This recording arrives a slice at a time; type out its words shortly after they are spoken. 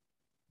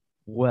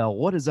Well,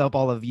 what is up,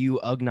 all of you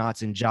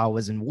Ugnots and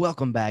Jawas, and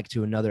welcome back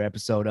to another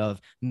episode of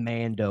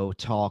Mando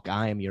Talk.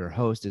 I am your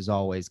host, as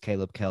always,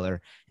 Caleb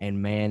Keller,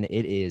 and man,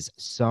 it is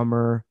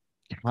summer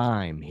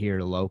time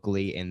here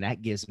locally, and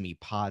that gives me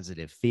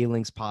positive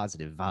feelings,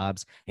 positive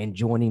vibes. And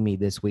joining me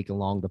this week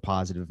along the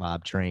positive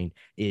vibe train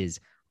is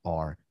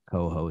our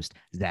co-host,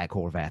 Zach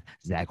Horvath.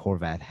 Zach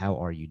Horvath, how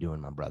are you doing,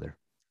 my brother?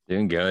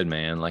 Doing good,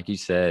 man. Like you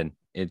said,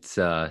 it's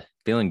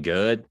feeling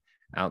good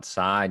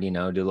outside, do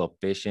a little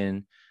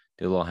fishing,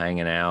 do a little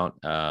hanging out.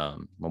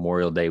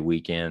 Memorial Day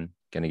weekend,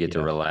 gonna get to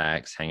Yeah,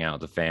 relax, hang out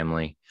with the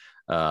family.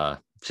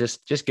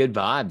 Just good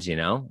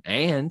vibes.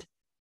 And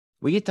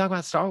we get to talk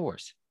about Star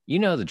Wars. You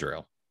know the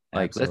drill.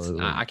 Like let's I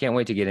absolutely. can't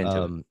wait to get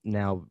into it.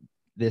 Now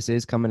this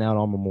is coming out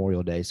on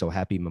Memorial Day, so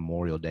happy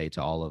Memorial Day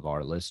to all of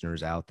our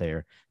listeners out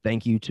there.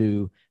 Thank you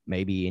to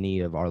maybe any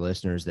of our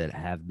listeners that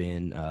have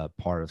been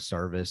part of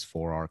service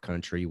for our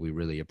country. We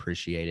really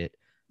appreciate it.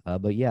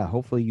 But yeah,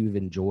 hopefully you've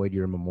enjoyed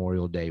your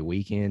Memorial Day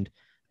weekend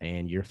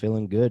and you're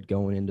feeling good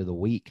going into the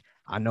week.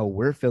 I know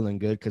we're feeling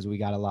good because we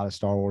got a lot of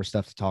Star Wars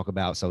stuff to talk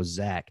about. So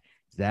Zach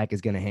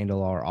is going to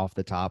handle our off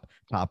the top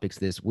topics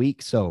this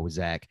week. So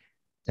Zach,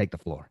 take the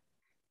floor.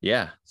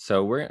 Yeah.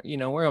 So we're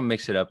gonna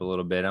mix it up a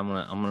little bit. I'm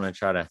gonna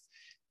try to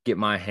get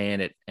my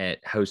hand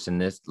at hosting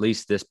this, at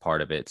least this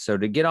part of it. So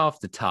to get off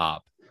the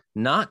top,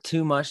 not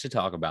too much to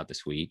talk about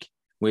this week,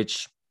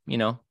 which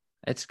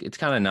it's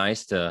kind of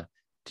nice to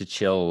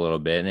chill a little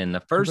bit. And the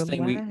first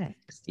thing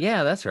Relax.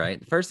 yeah, that's right.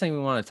 The first thing we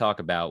want to talk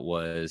about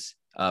was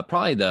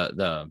probably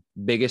the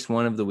biggest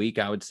one of the week,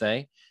 I would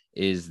say,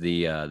 is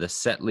the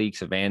set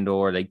leaks of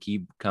Andor. They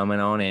keep coming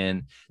on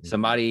in.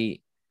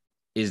 Somebody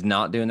is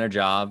not doing their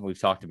job. We've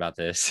talked about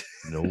this.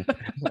 Nope.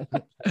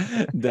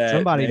 that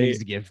Somebody they needs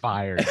to get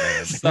fired,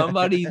 man.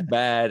 somebody's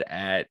bad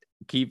at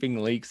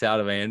keeping leaks out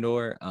of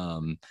Andor.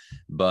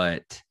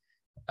 But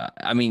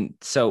I mean,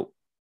 so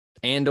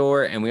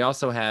Andor, and we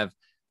also have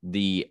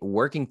the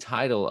working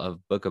title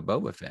of Book of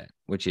Boba Fett,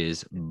 which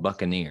is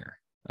Buccaneer.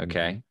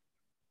 Okay. Mhm.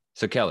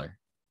 So Keller,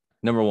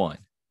 number one,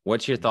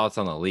 what's your thoughts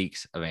on the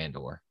leaks of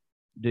Andor?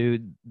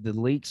 Dude, the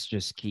leaks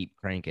just keep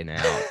cranking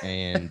out.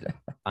 And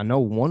I know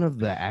one of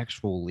the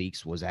actual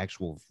leaks was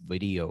actual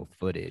video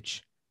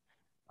footage.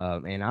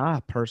 And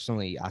I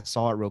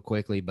saw it real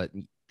quickly, but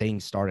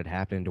things started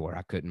happening to where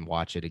I couldn't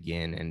watch it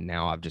again. And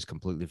now I've just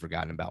completely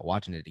forgotten about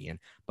watching it again.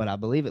 But I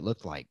believe it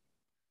looked like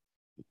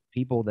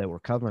people that were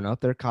covering up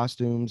their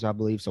costumes, I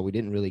believe. So we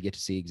didn't really get to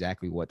see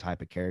exactly what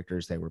type of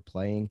characters they were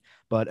playing.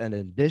 But an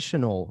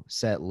additional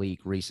set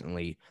leak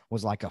recently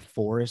was like a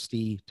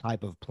foresty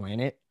type of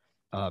planet.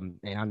 And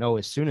I know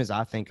as soon as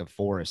I think of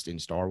forest in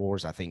Star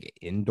Wars, I think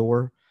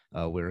indoor.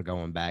 We're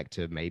going back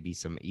to maybe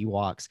some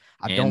Ewoks.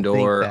 I don't think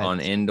Andor that.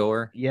 on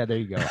Endor. Yeah, there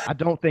you go. I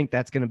don't think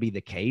that's going to be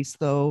the case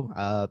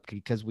though,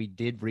 because we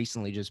did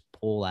recently just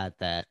pull at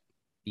that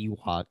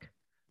Ewok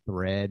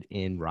thread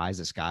in Rise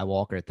of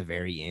Skywalker at the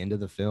very end of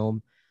the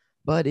film.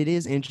 But it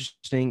is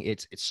interesting.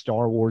 It's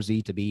Star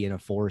Warsy to be in a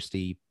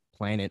foresty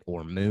planet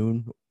or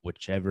moon,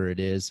 whichever it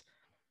is.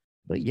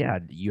 But yeah,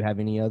 do you have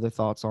any other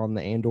thoughts on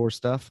the Andor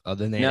stuff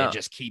other than it No,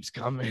 just keeps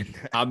coming?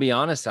 I'll be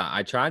honest.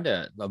 I tried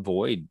to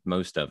avoid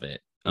most of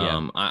it.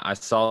 Yeah, I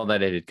saw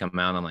that it had come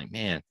out. I'm like,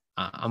 man,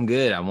 I'm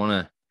good. I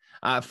want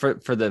to,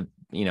 for the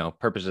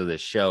purpose of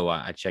this show,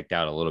 I checked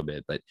out a little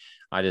bit, but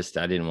I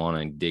didn't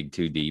want to dig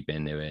too deep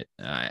into it.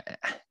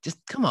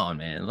 Just come on,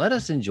 man, let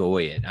us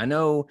enjoy it. I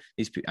know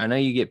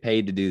you get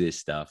paid to do this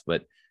stuff,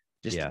 but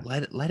just yeah.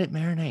 let it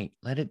marinate.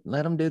 Let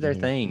them do their Mhm.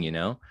 thing.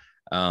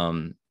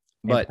 Um,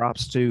 And but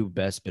props to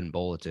Bespin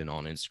Bulletin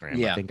on Instagram. I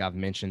yeah. think I've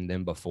mentioned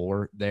them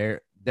before.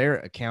 Their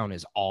account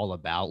is all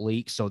about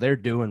leaks, so they're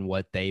doing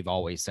what they've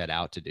always set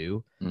out to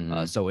do.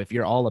 Mhm. So if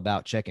you're all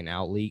about checking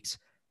out leaks,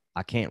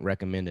 I can't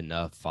recommend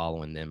enough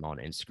following them on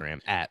Instagram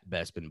at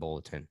Bespin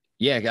Bulletin.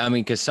 Yeah, I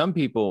mean, because some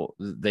people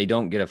they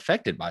don't get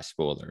affected by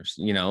spoilers.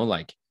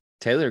 Like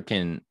Taylor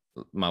can,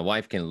 my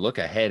wife can look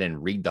ahead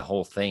and read the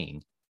whole thing,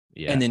 and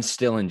Yeah, then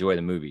still enjoy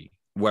the movie.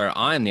 Where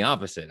I'm the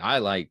opposite. I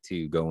like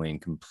to go in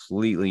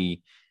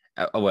completely,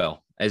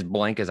 well, as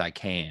blank as I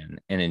can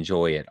and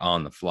enjoy it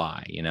on the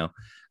fly.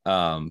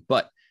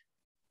 But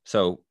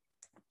so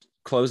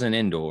closing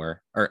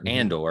Indoor or mm-hmm.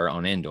 Andor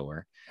on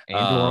Indoor.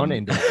 Andor on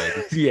Andor,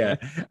 baby. Yeah.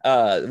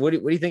 What do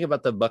you think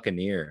about the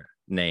Buccaneer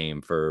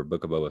name for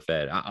Book of Boba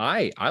Fett?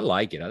 I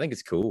like it. I think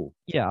it's cool.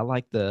 Yeah, I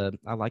like the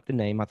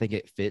name. I think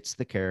it fits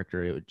the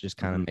character. It would just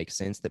kind Mhm. of make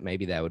sense that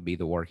maybe that would be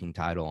the working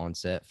title on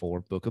set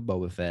for Book of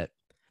Boba Fett.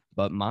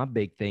 But my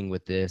big thing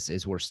with this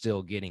is we're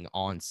still getting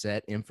on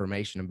set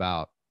information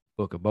about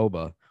Book of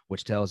Boba,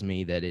 which tells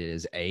me that it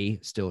is A,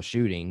 still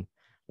shooting,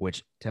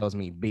 which tells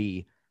me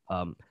B,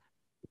 um,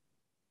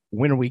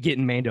 when are we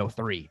getting Mando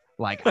 3?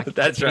 Like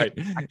That's right.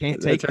 I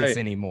can't That's take this right.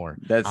 anymore.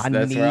 That's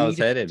where I was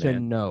headed,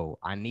 man.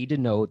 I need to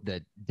know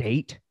the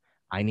date.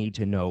 I need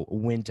to know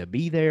when to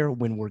be there,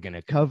 when we're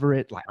gonna cover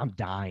it. Like I'm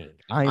dying.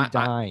 I'm I, I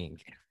dying.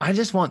 I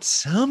just want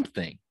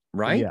something,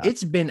 right? Yeah.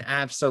 It's been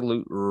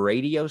absolute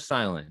radio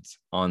silence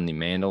on the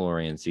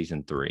Mandalorian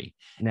season 3.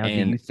 Now, do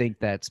And you think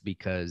that's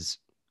because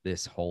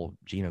this whole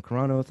Gina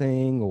Carano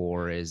thing,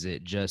 or is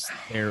it just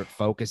they're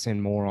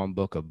focusing more on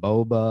Book of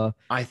Boba?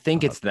 I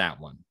think Uh, it's that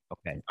one.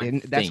 okay, I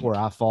and that's where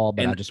think. I fall,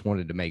 but I And just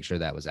wanted to make sure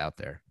that was out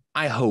there.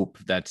 I hope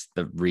that's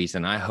the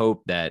reason. I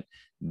hope that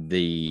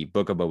the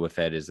Book of Boba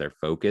Fett is their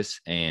focus,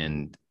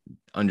 and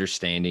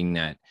understanding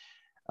that,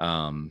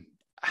 um,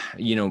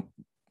 you know,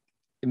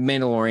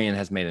 Mandalorian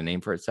has made a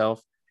name for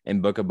itself,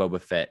 and Book of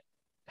Boba Fett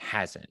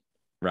hasn't,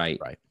 right?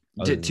 Right.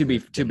 To, Other to than be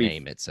the to be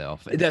name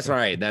itself. That's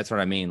right. That's what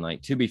I mean.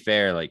 Like, to be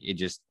fair, like it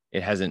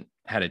hasn't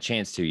had a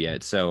chance to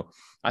yet. So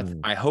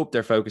Mm, I hope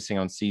they're focusing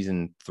on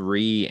season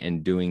 3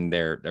 and doing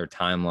their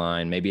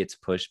timeline. Maybe it's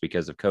pushed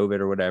because of COVID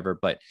or whatever.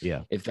 But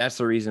yeah. if that's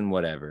the reason,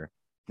 whatever,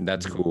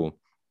 that's Mhm. cool.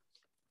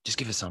 Just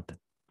give us something.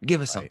 Give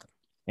us Right. something.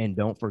 And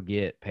don't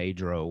forget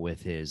Pedro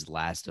with his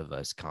Last of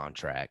Us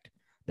contract.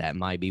 That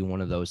might be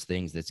one of those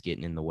things that's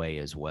getting in the way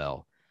as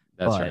well.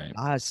 That's But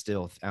right.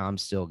 I'm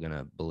still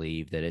gonna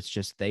believe that it's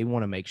just they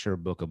want to make sure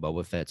Book of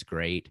Boba Fett's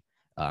great.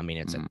 I mean,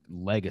 it's a Mhm.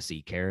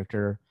 legacy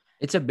character.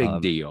 It's a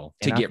big deal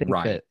to And I get think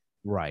right. that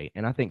right.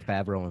 And I think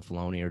Favreau and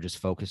Filoni are just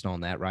focused on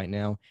that right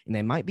now. And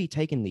they might be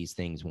taking these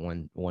things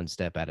one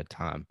step at a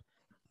time.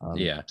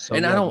 Yeah. So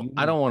And yeah,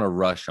 I don't want to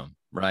rush them,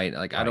 right?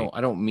 Like, right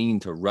I don't mean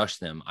to rush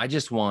them. I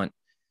just want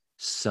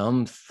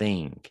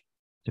something,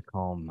 to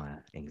calm my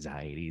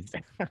anxieties.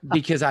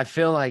 because I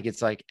feel like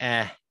it's like,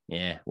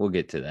 yeah, we'll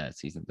get to that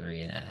season 3,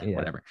 Yeah.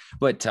 whatever.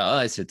 But to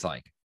us, it's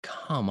like,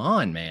 come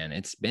on,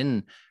 man.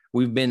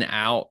 We've been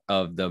out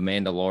of the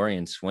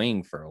Mandalorian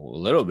swing for a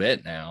little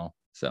bit now.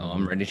 So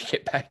I'm Mhm. ready to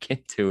get back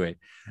into it.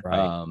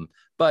 Right.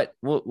 But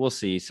we'll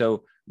see.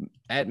 So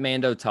at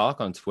Mando Talk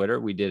on Twitter,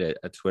 we did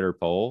a Twitter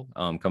poll.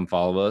 Come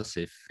follow us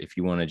if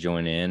you want to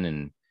join in,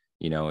 and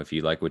if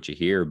you like what you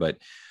hear. But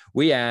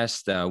we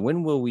asked,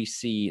 when will we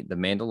see The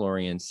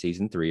Mandalorian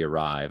season 3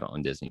 arrive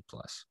on Disney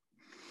Plus?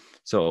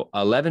 So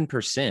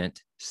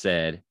 11%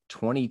 said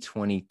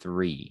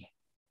 2023.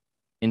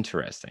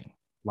 Interesting.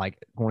 Like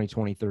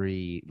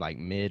 2023, like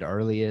mid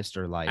earliest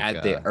or like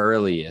At the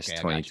earliest, okay,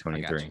 I got you. I got you.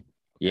 2023. Okay.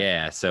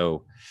 Yeah.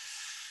 So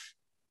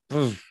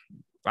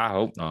I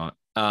hope not.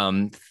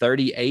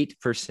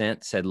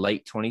 38% said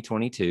late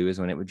 2022 is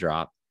when it would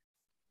drop.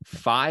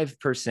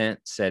 5%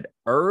 said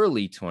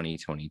early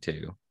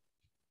 2022.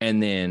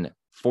 And then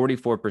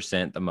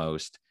 44%, the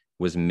most,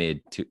 was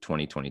mid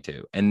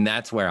 2022. And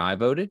that's where I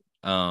voted.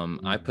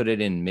 I put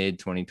it in mid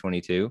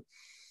 2022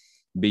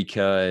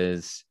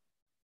 because,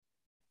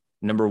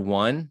 number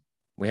one,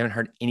 we haven't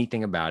heard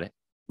anything about it,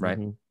 right?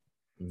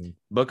 Mm-hmm. Mm-hmm.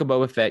 Book of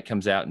Boba Fett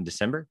comes out in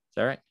December. Is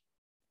that right? Is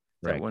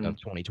that Right. one Of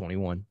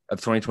 2021. of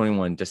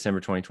 2021, December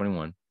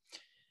 2021.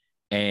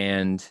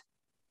 And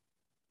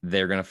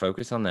they're going to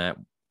focus on that.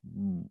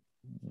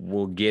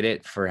 We'll get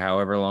it for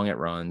however long it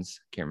runs.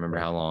 Can't remember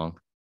Right. how long.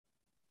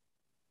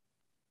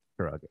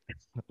 Correct.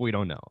 We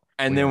don't know.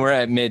 And We then don't we're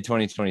know. at mid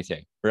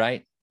 2022,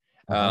 right?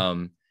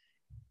 Uh-huh.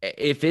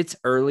 If it's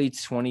early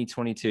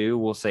 2022,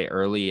 we'll say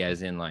early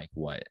as in like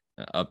what,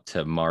 up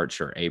to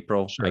March or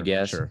April, I Sure.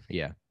 guess. Sure.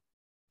 Yeah.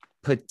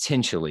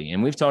 Potentially,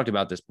 and we've talked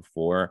about this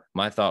before,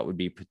 my thought would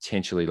be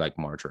potentially like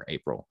March or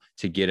April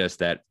to get us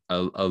that a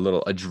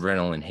little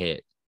adrenaline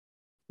hit.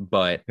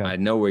 But Okay. I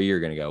know where you're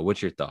going to go.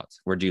 What's your thoughts?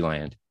 Where'd you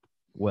land?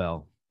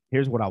 Well,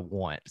 here's what I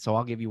want. So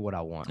I'll give you what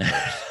I want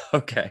first.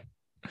 Okay.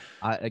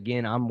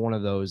 I'm one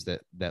of those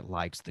that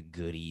likes the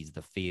goodies,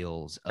 the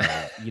feels of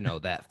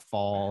that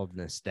fall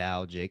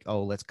nostalgic.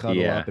 Oh, let's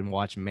cuddle Yeah. up and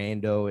watch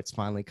Mando. It's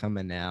finally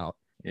coming out.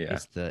 Yeah.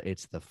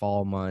 It's the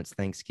fall months,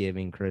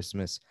 Thanksgiving,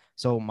 Christmas.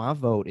 So my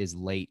vote is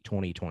late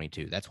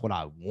 2022. That's what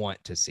I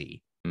want to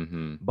see.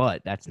 Mm-hmm.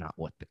 But that's not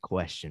what the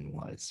question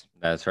was.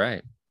 That's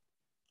right.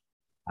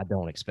 I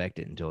don't expect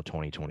it until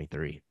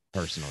 2023,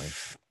 personally.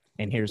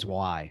 And here's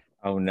why.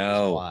 Oh Here's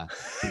no. why.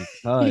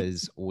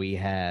 Because we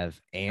have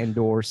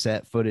Andor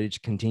set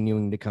footage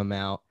continuing to come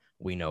out.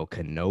 We know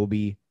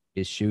Kenobi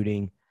is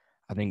shooting.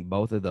 I think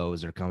both of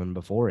those are coming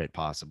before it,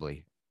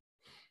 possibly.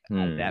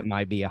 That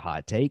might be a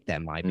hot take.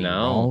 That might be No,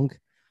 wrong.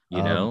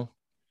 you know.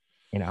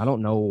 And I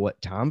don't know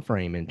what time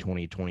frame in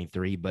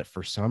 2023, but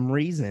for some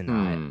reason,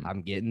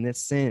 I'm getting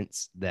this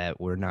sense that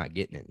we're not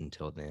getting it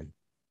until then.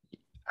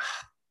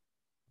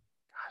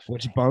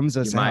 Which bums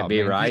us You might out,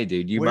 be man. right,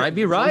 dude. You might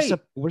be right.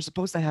 We're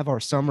supposed to have our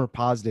summer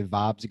positive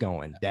vibes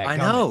going. I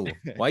know.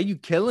 Why are you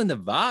killing the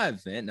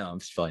vibes, man? No, I'm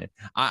just playing.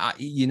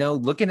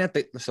 Looking at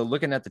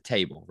the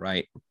table,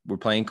 right? We're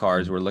playing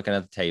cards. We're looking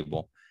at the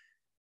table.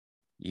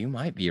 You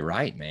might be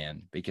right,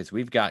 man, because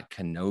we've got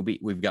Kenobi,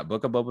 we've got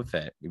Book of Boba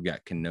Fett, we've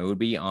got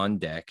Kenobi on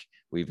deck,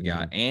 we've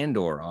got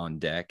Andor on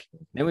deck,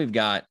 then we've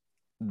got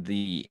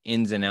the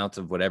ins and outs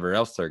of whatever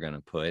else they're going to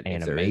put,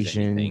 if there is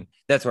anything.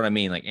 That's what I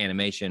mean, like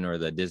animation or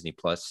the Disney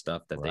Plus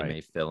stuff that they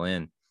may fill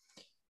in.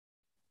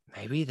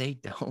 Maybe they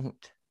don't.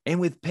 And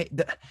with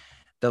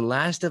the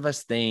Last of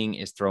Us thing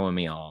is throwing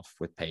me off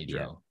with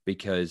Pedro,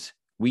 because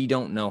we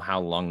don't know how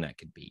long that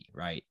could be,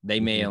 right?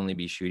 They may only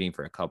be shooting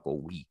for a couple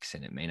weeks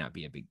and it may not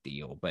be a big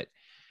deal, but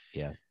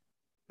yeah,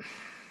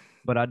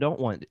 But I don't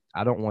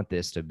want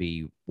this to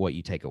be what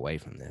you take away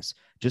from this.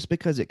 Just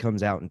because it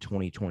comes out in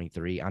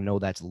 2023, I know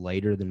that's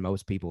later than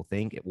most people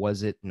think.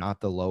 Was it not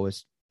the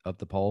lowest of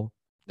the poll?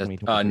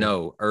 2023?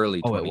 No,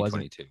 early Oh, it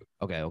wasn't.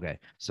 2022. Okay.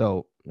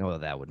 So, no,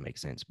 that would make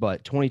sense.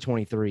 But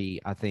 2023,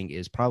 I think,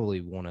 is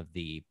probably one of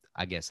the,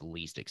 I guess,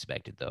 least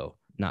expected though.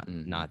 Not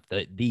Mhm. not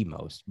the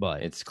most,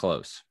 but It's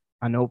close.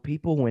 I know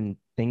people when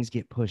things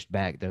get pushed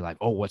back, they're like,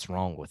 "Oh, what's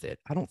wrong with it?"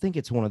 I don't think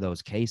it's one of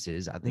those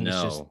cases. I think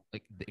it's just No.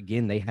 like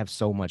again, they have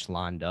so much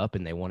lined up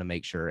and they want to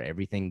make sure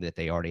everything that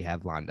they already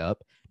have lined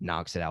up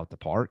knocks it out the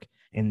park,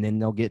 and then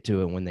they'll get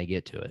to it when they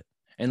get to it.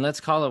 And let's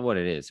call it what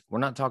it is. We're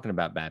not talking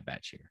about Bad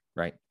Batch here,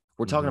 right?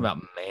 We're talking Mhm.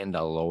 about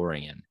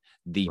Mandalorian,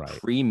 the Right.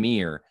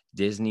 premier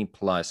Disney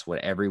Plus, what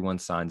everyone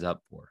signs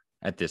up for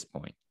at this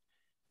point.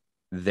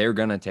 They're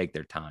going to take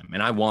their time.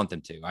 And I want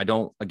them to. I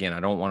don't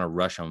want to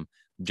rush them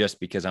just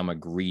because I'm a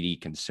greedy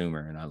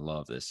consumer and I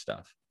love this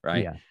stuff,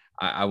 right? Yeah.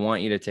 I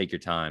want you to take your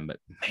time, but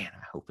man,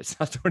 I hope it's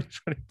not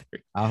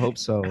 2023. I hope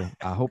so.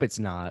 I hope it's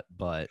not,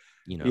 but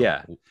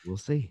Yeah. we'll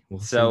see. We'll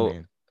see, So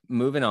man.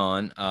 moving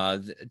on,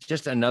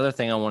 just another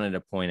thing I wanted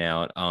to point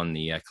out on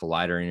the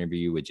Collider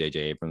interview with J.J.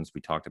 Abrams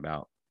we talked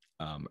about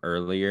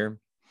earlier.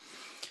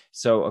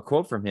 So a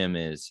quote from him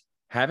is,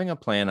 "Having a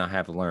plan, I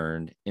have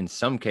learned, in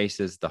some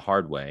cases the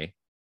hard way,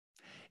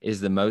 is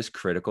the most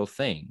critical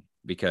thing,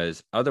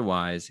 because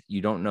otherwise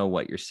you don't know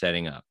what you're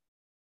setting up."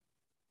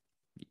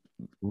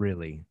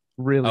 Really,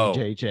 really, Oh,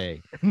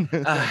 JJ.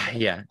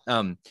 yeah.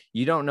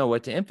 You don't know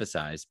what to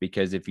emphasize,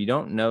 because if you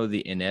don't know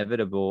the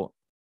inevitable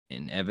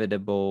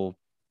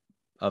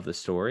of the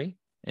story,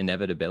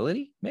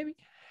 inevitability, maybe,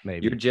 you're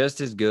Maybe.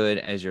 just as good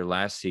as your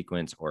last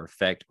sequence or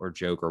effect or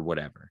joke or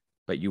whatever,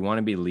 but you want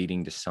to be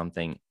leading to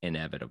something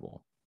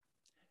inevitable.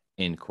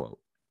 End quote.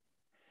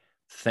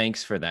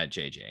 Thanks for that,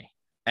 JJ.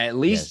 At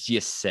least Yes.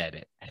 you said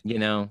it. You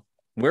know,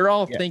 we're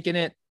all Yeah. thinking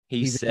it. He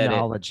He's said it.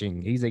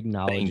 acknowledging. He's Thank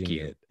acknowledging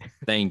you. it.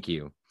 Thank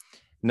you.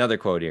 Another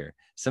quote here.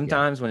 Yeah.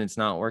 Sometimes when it's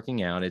not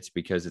working out, it's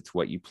because it's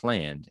what you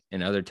planned.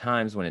 And other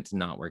times when it's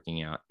not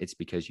working out, it's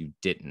because you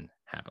didn't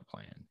have a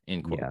plan.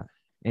 End quote. Yeah.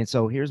 And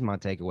so here's my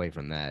takeaway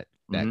from that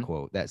Mm-hmm.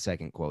 quote, that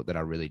second quote that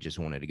I really just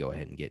wanted to go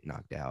ahead and get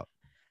knocked out.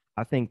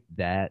 I think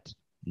that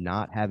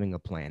not having a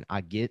plan,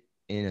 I get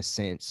in a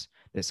sense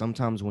that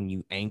sometimes when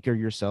you anchor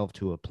yourself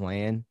to a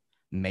plan,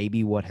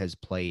 maybe what has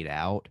played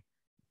out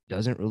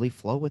doesn't really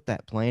flow with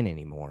that plan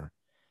anymore.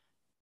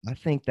 I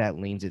think that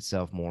leans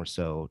itself more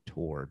so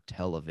toward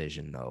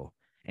television, though,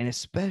 and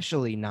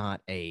especially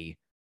not a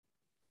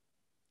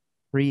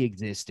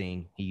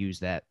pre-existing, he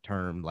used that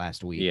term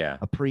last week, Yeah.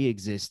 a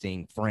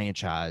pre-existing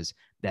franchise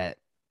that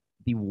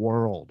the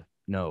world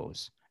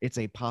knows. It's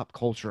a pop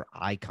culture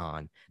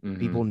icon. Mm-hmm.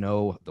 People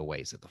know the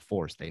ways of the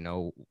Force. They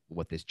know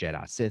what this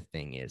Jedi Sith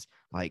thing is.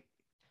 Like,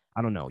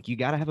 I don't know. You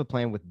got to have a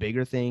plan with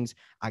bigger things.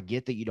 I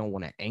get that you don't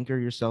want to anchor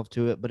yourself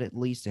to it, but at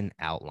least an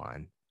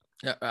outline.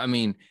 I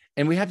mean,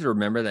 and we have to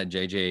remember that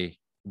JJ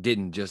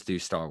didn't just do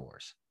Star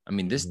Wars. I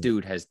mean, this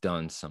dude has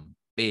done some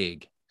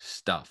big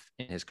stuff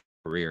in his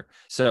career.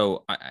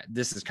 So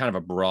this is kind of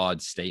a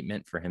broad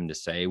statement for him to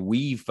say.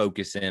 We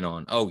focus in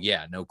on, oh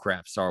yeah, no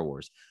crap, Star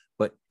Wars,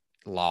 but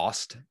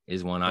Lost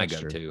is one I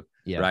That's go true. to,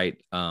 Yeah.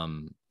 right?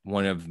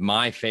 One of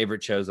my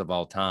favorite shows of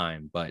all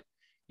time. But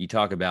you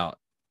talk about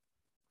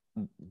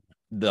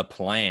the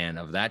plan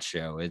of that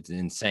show, it's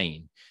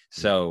insane.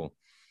 So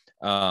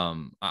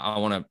I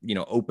want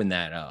to open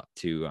that up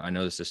to, I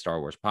know this is a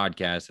Star Wars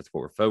podcast, that's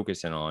what we're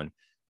focusing on,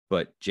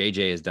 but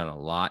JJ has done a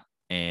lot,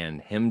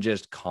 and him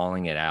just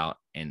calling it out,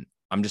 and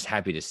I'm just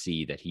happy to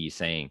see that he's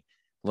saying,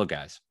 look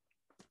guys,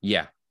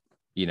 yeah,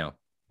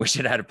 we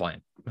should have had a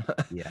plan.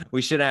 Yeah.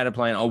 We should have had a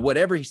plan on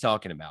whatever he's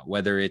talking about,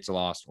 whether it's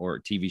Lost or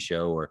a TV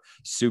show or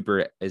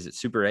is it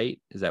Super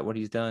 8, is that what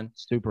he's done?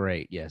 Super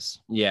 8, yes.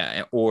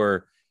 Yeah,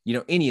 or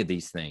any of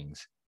these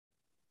things.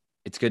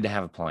 It's good to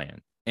have a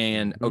plan.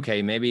 And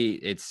okay, maybe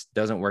it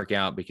doesn't work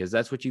out because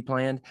that's what you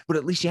planned, but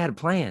at least you had a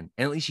plan,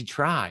 and at least you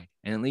tried,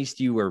 and at least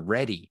you were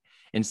ready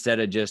instead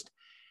of just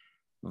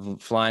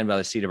flying by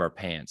the seat of our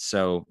pants.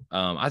 So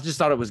I just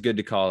thought it was good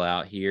to call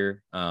out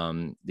here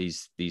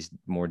these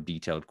more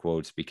detailed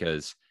quotes,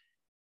 because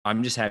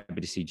I'm just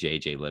happy to see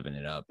JJ living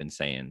it up and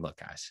saying, look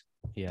guys,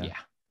 yeah,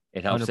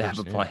 it helps to have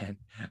a 100%. plan.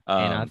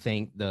 And I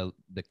think the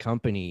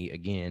company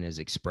again is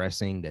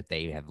expressing that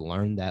they have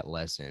learned that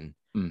lesson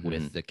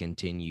with the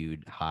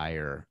continued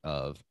hire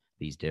of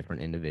these different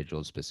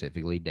individuals,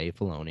 specifically Dave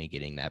Filoni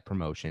getting that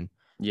promotion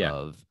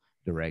of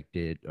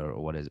directed, or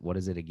what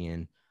is it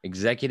again?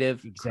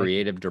 Executive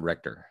Creative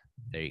Director.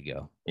 There you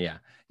go. Yeah,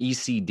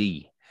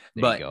 ECD.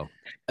 There but you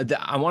go.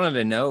 I wanted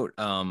to note,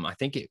 I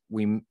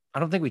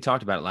don't think we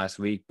talked about it last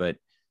week, but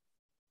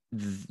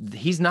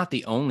he's not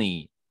the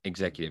only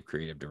executive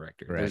creative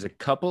director. Correct. There's a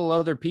couple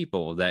other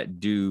people that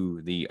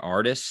do the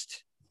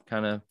artist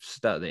kind of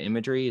stuff, the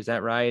imagery, is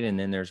that right? And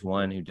then there's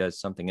one who does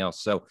something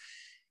else. So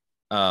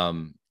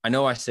I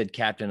know I said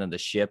captain of the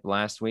ship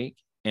last week,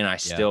 and I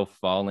still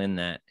fall in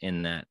that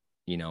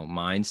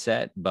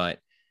mindset, but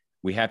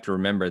we have to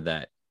remember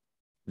that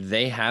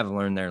they have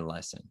learned their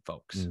lesson,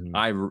 folks. Mhm.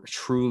 I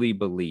truly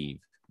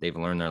believe they've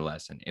learned their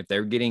lesson. If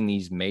they're getting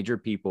these major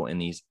people in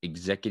these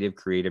executive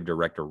creative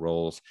director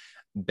roles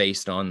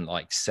based on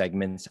like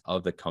segments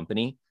of the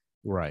company,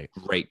 Right.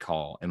 great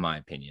call, in my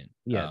opinion.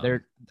 Yeah,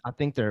 I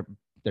think they're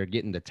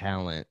getting the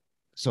talent.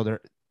 So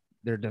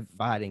they're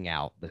dividing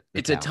out the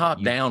It's a talent.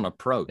 top-down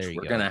approach. There you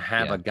We're go. going to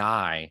have Yeah. a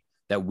guy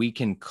that we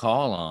can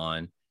call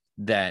on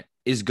that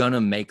is going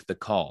to make the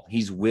call.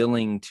 He's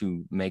willing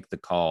to make the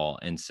call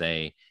and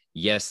say,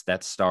 yes,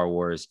 that's Star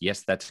Wars.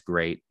 Yes, that's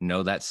great.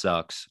 No, that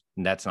sucks.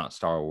 That's not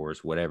Star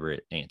Wars, whatever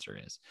it answer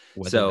is.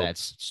 Whether So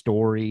that's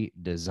story,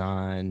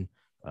 design,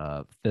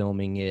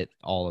 filming it,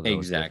 all of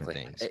those different exactly.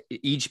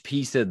 things. Each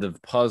piece of the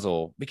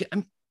puzzle, because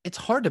it's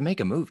hard to make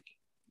a movie.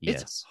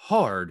 It's Yes.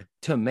 hard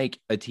to make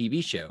a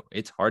TV show.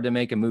 It's hard to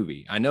make a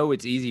movie. I know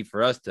it's easy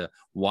for us to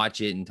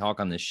watch it and talk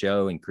on the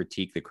show and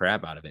critique the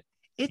crap out of it.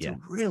 It's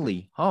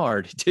really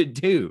hard to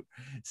do.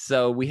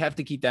 So we have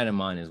to keep that in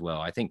mind as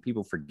well. I think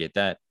people forget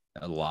that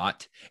a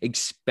lot,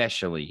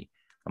 especially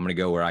I'm going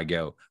to go where I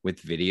go with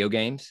video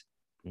games.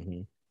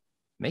 Mm-hmm.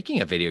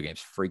 Making a video game is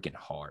freaking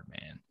hard,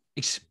 man,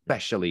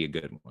 especially a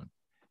good one,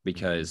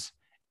 because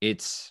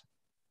it's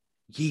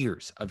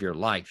years of your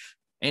life.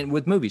 And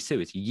with movies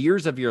too, it's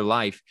years of your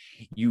life.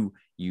 You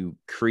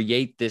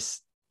create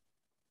this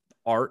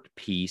art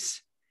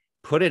piece,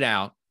 put it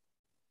out,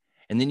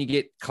 and then you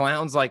get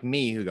clowns like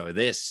me who go,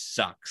 "This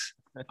sucks.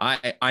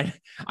 I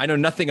know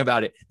nothing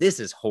about it. This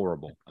is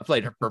horrible. I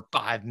played it for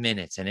 5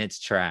 minutes and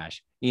it's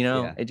trash." You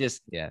know, it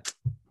just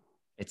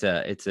it's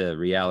a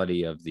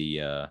reality of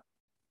the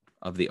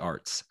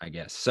arts, I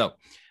guess. So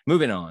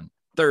moving on,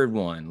 third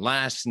one,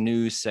 last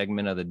news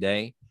segment of the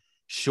day,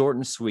 short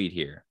and sweet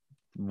here.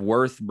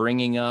 Worth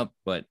bringing up,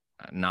 but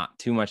not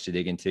too much to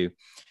dig into.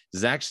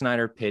 Zack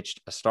Snyder pitched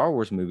a Star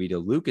Wars movie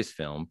to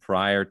Lucasfilm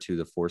prior to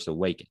The Force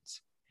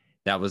Awakens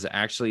that was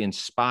actually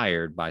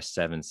inspired by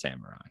Seven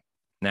Samurai.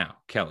 Now,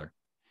 Keller,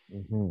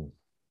 number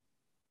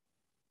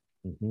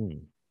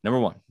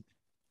one,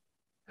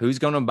 who's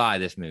going to buy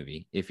this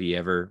movie if he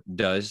ever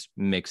does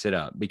mix it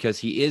up? Because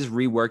he is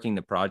reworking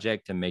the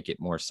project to make it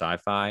more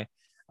sci-fi,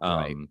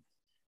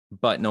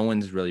 but no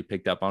one's really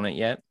picked up on it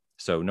yet.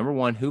 So number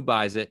one, who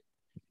buys it?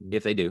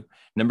 If they do.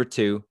 Number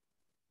two,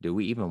 do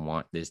we even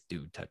want this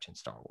dude touching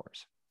Star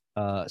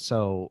Wars?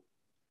 So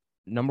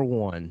number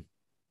one,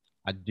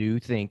 I do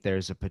think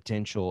there's a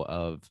potential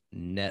of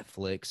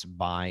Netflix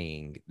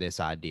buying this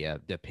idea,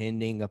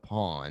 depending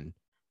upon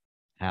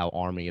how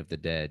Army of the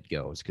Dead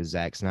goes, because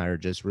Zack Snyder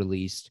just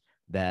released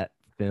that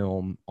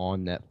film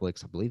on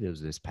Netflix. I believe it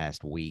was this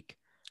past week.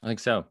 I think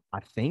so.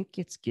 I think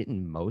it's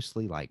getting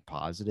mostly like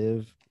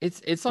positive.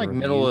 It's like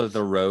reviews, middle of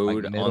the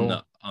road,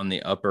 like on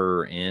the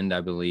upper end, I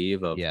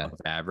believe, of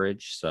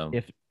average. So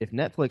if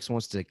Netflix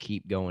wants to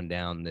keep going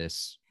down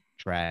this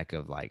track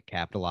of like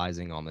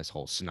capitalizing on this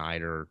whole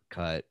Snyder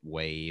cut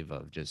wave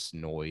of just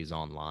noise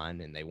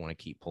online, and they want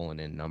to keep pulling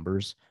in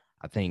numbers,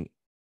 I think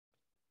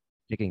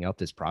picking up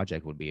this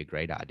project would be a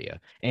great idea.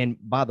 And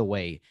by the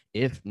way,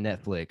 if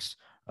Netflix,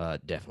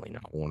 definitely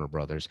not Warner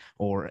Brothers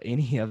or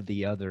any of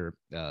the other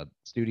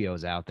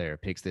studios out there,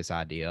 picks this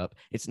idea up,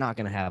 it's not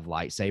going to have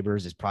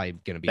lightsabers. It's probably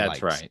going to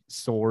be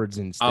swords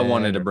instead. I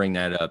wanted to bring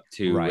that up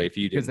too. Right. If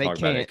you didn't talk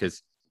about it,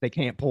 because they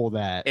can't pull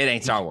that. It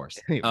ain't Star Wars.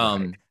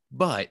 Right.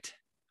 But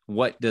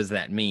what does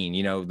that mean?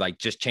 You know, like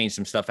just change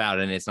some stuff out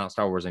and it's not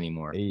Star Wars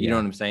anymore. You know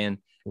what I'm saying?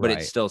 But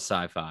it's still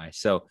sci-fi.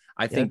 So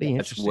I think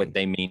that's what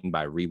they mean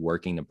by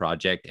reworking the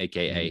project,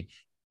 aka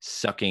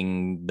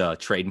sucking the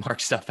trademark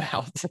stuff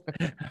out,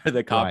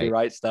 the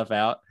copyright stuff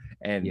out,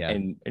 and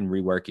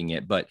reworking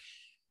it. But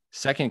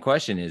second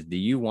question is, do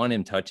you want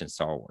him touching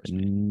Star Wars?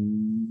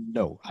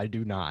 No, I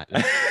do not.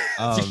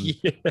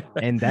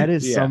 And that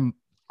is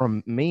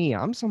from me.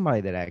 I'm somebody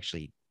that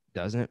actually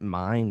doesn't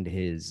mind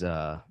his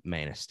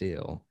Man of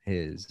Steel,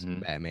 his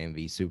Batman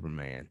v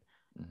Superman,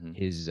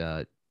 his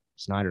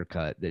Snyder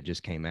cut that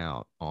just came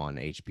out on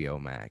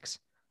HBO Max.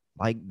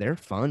 Like, they're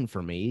fun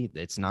for me.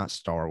 It's not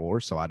Star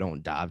Wars, so I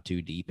don't dive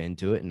too deep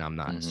into it, and I'm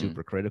not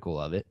super critical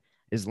of it.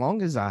 As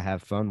long as I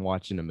have fun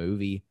watching a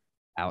movie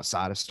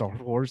outside of Star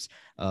Wars,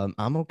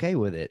 I'm okay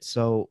with it.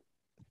 So,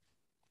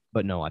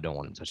 but no, I don't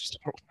want to touch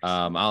Star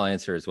Wars. I'll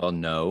answer as well.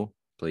 No,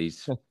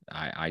 please.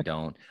 I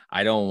don't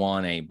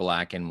want a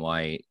black and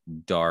white,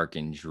 dark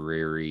and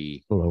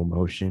dreary,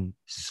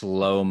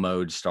 slow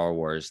mode Star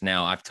Wars.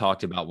 Now, I've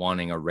talked about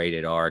wanting a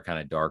rated R kind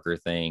of darker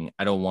thing.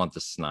 I don't want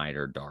the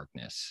Snyder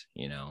darkness,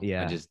 you know.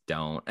 I just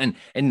don't. And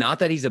not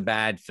that he's a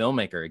bad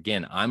filmmaker.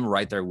 Again, I'm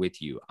right there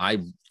with you.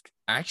 I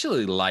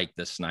actually like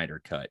the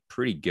Snyder cut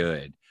pretty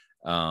good.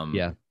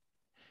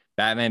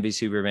 Batman v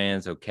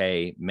Superman's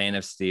okay. Man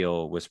of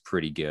Steel was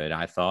pretty good,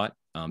 I thought.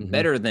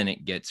 Better than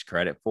it gets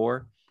credit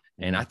for.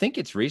 And I think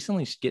it's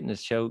recently getting the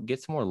show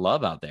gets more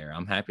love out there.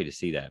 I'm happy to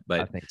see that.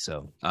 But I think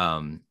so.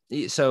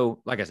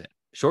 So like I said,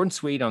 short and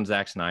sweet on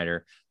Zack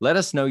Snyder. Let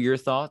us know your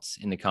thoughts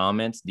in the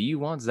comments. Do you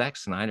want Zack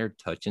Snyder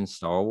touching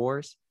Star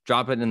Wars?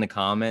 Drop it in the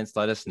comments.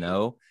 Let us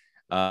know.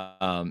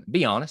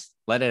 Be honest.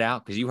 Let it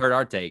out, because you heard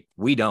our take.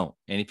 We don't.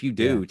 And if you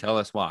do, tell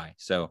us why.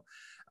 So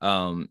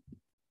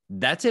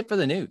That's it for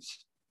the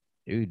news.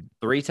 Dude,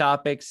 3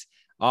 topics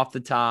off the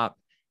top.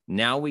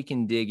 Now we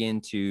can dig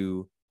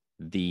into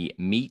the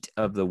meat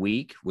of the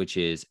week, which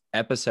is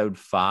episode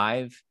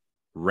 5,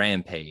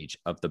 Rampage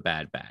of the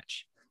Bad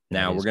Batch.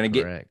 Now we're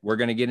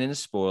gonna get into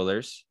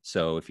spoilers.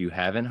 So if you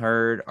haven't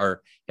heard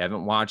or you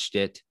haven't watched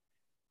it,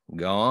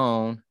 go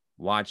on,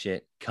 watch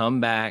it, come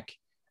back.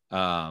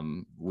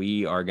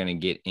 We are gonna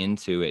get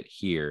into it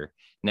here.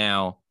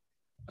 Now,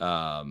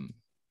 I'm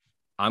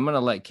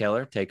gonna let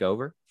Keller take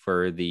over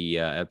for the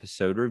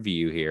episode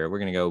review here. We're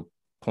gonna go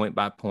point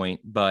by point,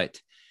 but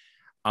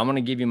I'm going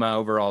to give you my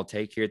overall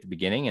take here at the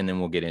beginning, and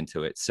then we'll get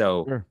into it.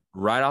 So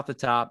right off the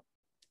top,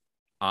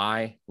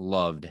 I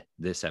loved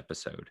this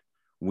episode.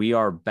 We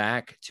are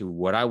back to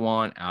what I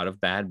want out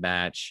of Bad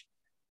Batch.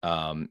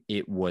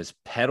 It was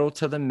pedal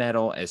to the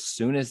metal. As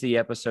soon as the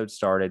episode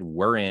started,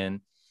 we're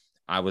in.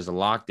 I was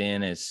locked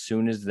in as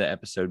soon as the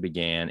episode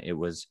began. It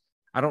was,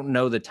 I don't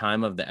know the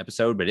time of the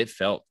episode, but it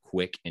felt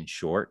quick and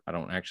short. I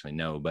don't actually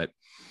know, but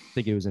I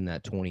think it was in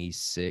that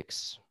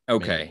 26.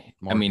 Okay.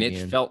 I mean,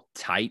 it felt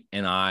tight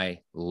and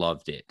I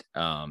loved it.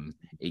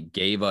 It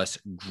gave us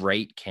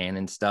great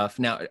canon stuff.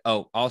 Now,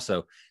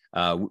 also,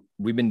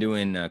 we've been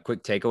doing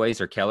quick takeaways,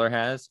 or Keller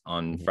has,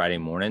 on Friday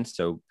mornings.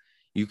 So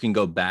you can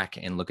go back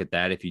and look at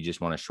that if you just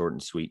want a short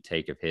and sweet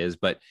take of his.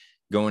 But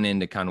going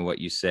into kind of what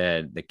you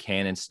said, the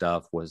canon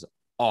stuff was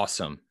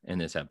awesome in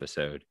this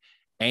episode.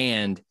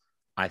 And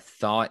I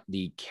thought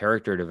the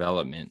character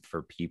development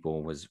for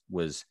people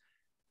was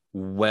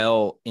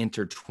well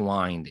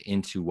intertwined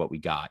into what we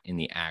got in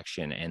the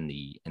action and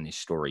the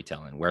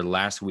storytelling, where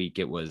last week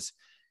it was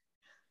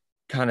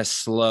kind of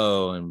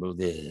slow and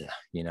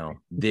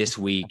this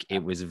week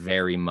it was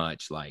very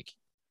much like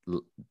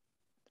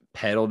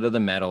pedal to the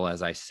metal,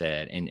 as I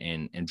said, and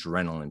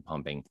adrenaline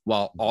pumping,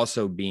 while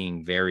also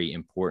being very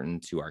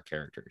important to our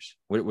characters.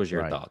 What was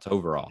your thoughts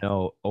overall?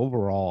 No,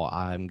 overall,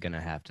 I'm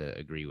gonna have to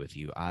agree with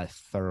you. I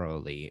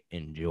thoroughly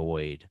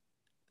enjoyed,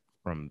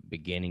 from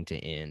beginning to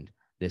end,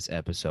 this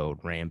episode,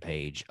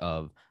 Rampage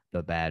of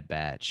the Bad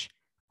Batch.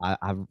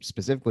 I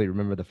specifically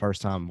remember the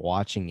first time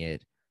watching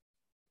it.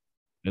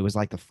 It was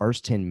like the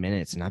first 10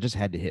 minutes, and I just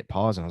had to hit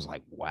pause, and I was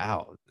like,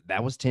 wow,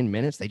 that was 10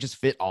 minutes. They just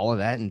fit all of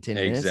that in 10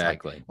 minutes.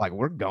 Exactly. Like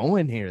we're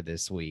going here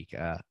this week.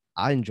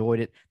 I enjoyed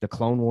it. The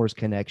Clone Wars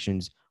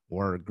connections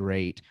were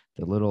great.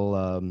 The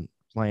little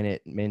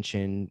planet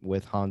mention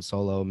with Han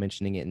Solo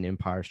mentioning it in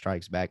Empire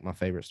Strikes Back, my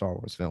favorite Star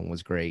Wars film,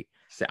 was great.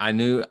 I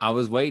knew I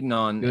was waiting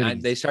on,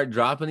 they start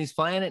dropping these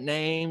planet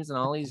names and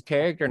all these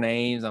character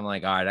names. I'm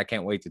like, all right, I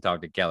can't wait to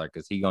talk to Keller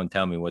because he's going to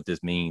tell me what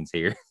this means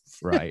here.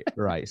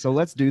 Right. So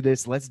let's do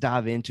this. Let's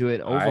dive into it.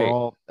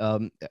 Overall,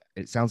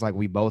 it sounds like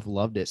we both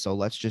loved it. So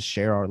let's just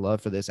share our love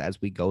for this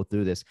as we go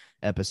through this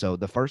episode.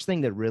 The first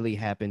thing that really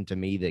happened to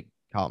me that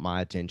caught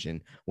my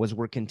attention was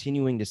we're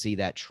continuing to see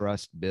that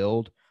trust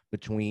build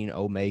between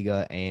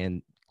Omega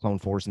and Clone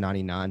Force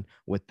 99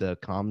 with the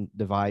comm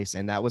device.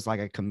 And that was like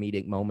a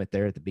comedic moment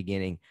there at the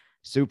beginning.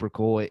 Super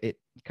cool. It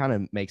kind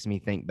of makes me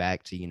think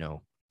back to,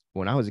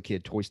 when I was a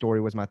kid, Toy Story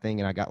was my thing.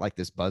 And I got like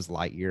this Buzz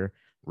Lightyear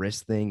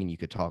wrist thing and you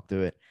could talk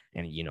through it.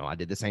 And, I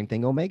did the same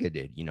thing Omega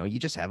did. You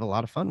just have a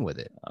lot of fun with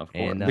it. Of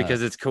course,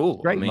 because it's cool.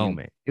 Great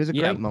moment. It was a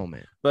great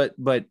moment. But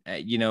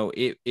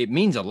it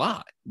means a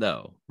lot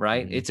though,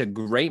 right? Mm-hmm. It's a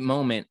great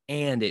moment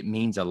and it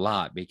means a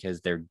lot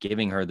because they're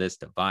giving her this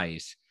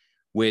device,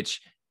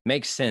 which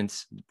makes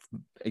sense,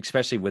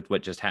 especially with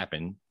what just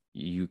happened.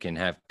 You can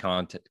have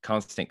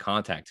constant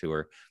contact to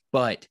her,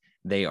 but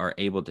they are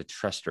able to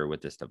trust her with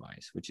this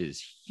device, which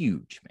is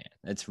huge, man.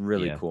 That's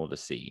really cool to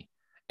see.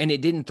 And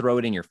it didn't throw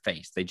it in your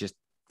face. They just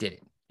did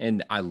it.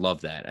 And I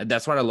love that.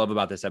 That's what I love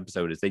about this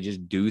episode is they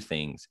just do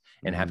things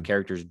and have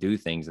characters do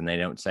things. And they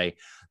don't say,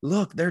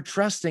 look, they're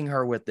trusting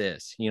her with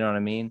this. You know what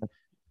I mean?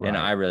 Right. And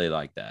I really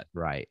like that.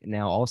 Right.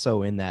 Now,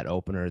 also in that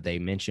opener, they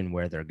mentioned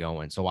where they're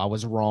going. So I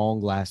was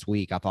wrong last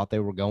week. I thought they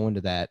were going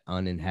to that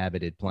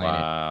uninhabited planet.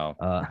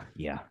 Wow.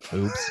 Yeah.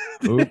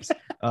 Oops.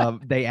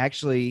 They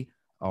actually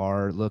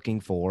are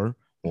looking for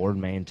Ord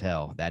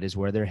Mantell. That is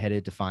where they're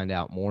headed to find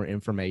out more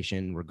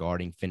information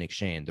regarding Fennec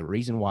Shand. The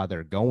reason why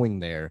they're going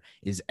there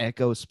is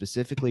Echo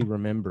specifically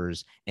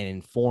remembers an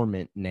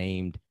informant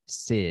named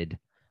Sid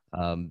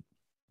that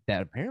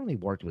apparently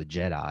worked with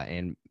Jedi.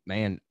 And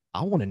man,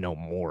 I want to know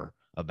more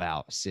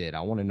about Sid.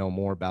 I want to know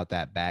more about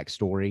that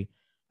backstory.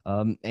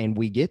 And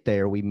we get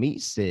there, we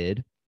meet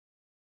Sid.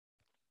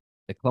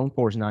 The Clone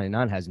Force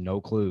 99 has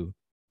no clue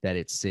that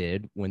it's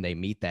Sid when they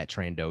meet that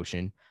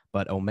Trandoshan.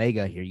 But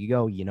Omega, here you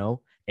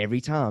go,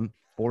 every time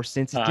Force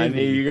sensitivity. I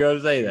knew you were going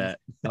to say that.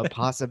 A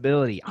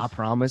possibility. I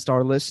promised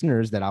our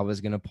listeners that I was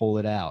going to pull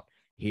it out.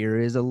 Here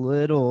is a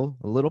little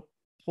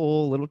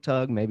pull, little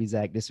tug. Maybe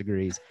Zach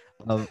disagrees,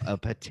 of a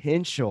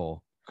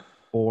potential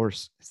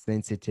Force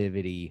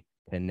sensitivity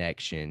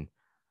connection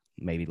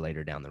maybe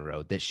later down the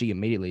road, that she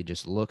immediately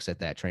just looks at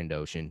that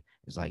Trandoshan,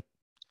 is like,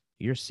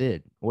 you're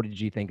Sid. What did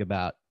you think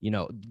about,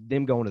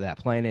 them going to that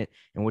planet?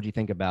 And what do you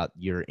think about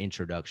your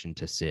introduction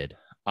to Sid?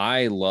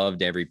 I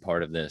loved every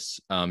part of this.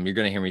 You're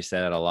going to hear me say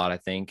that a lot, I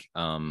think.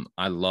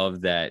 I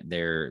love that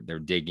they're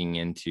digging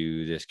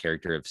into this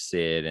character of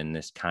Sid and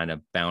this kind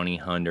of bounty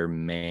hunter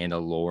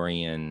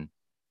Mandalorian,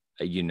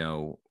 you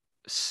know,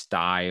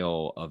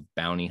 style of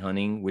bounty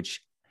hunting,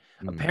 which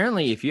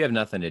apparently, if you have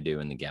nothing to do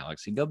in the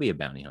galaxy, go be a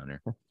bounty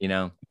hunter. You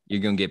know,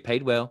 you're going to get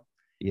paid well.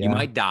 You Yeah,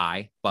 might die,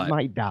 you but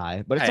might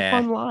die, but it's a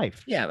fun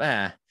life.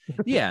 yeah,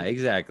 yeah,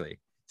 exactly.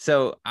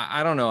 So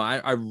I don't know.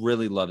 I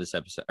really love this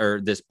episode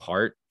or this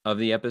part of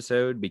the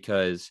episode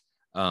because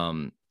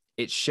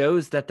it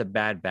shows that the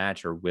Bad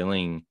Batch are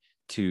willing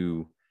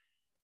to,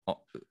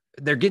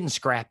 they're getting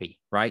scrappy,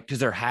 right? Because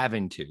they're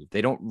having to.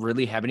 They don't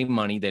really have any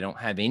money. They don't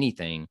have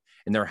anything.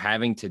 And they're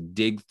having to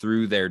dig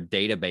through their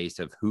database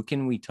of who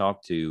can we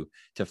talk to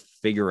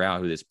figure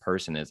out who this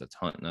person is that's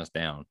hunting us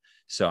down.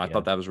 So I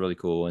thought that was really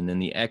cool. And then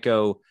the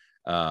Echo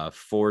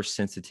force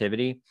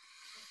sensitivity.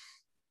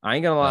 I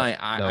ain't gonna lie.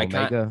 I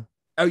Omega.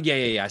 Oh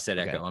yeah. I said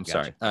Echo. Okay, I'm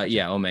gotcha. sorry.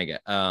 Yeah, Omega.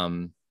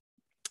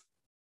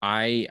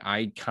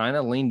 I kind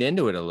of leaned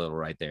into it a little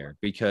right there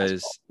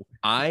because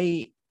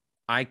I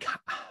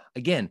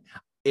again,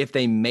 if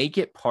they make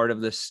it part of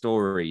the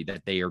story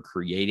that they are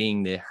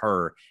creating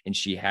her and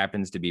she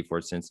happens to be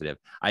force sensitive,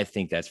 I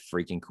think that's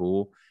freaking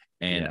cool.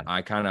 And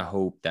I kind of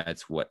hope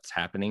that's what's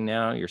happening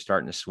now. You're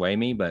starting to sway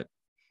me, but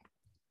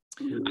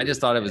I just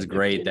thought it was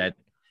great that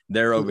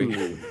they're over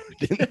here.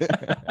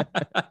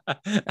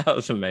 That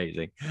was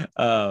amazing.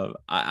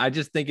 I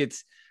just think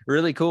it's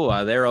really cool.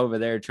 They're over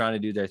there trying to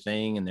do their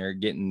thing and they're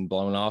getting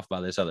blown off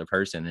by this other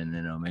person. And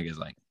then Omega's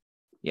like,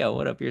 yo,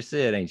 what up, you're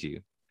Sid, ain't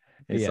you?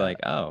 It's like,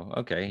 oh,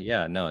 okay.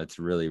 Yeah, no, it's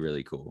really,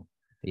 really cool.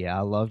 Yeah,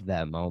 I loved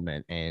that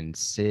moment. And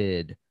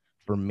Sid,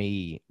 for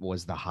me,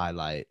 was the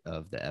highlight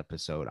of the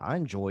episode. I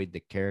enjoyed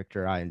the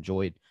character, I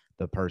enjoyed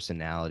the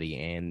personality,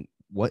 and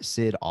what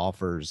Sid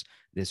offers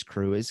this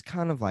crew is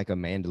kind of like a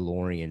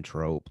Mandalorian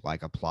trope,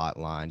 like a plot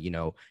line. You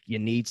know, you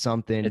need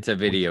something. It's a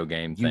video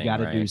game You thing, got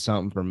to right? do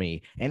something for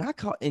me. And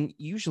and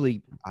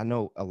usually I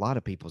know a lot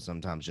of people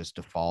sometimes just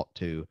default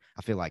to,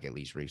 I feel like at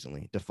least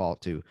recently, default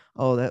to,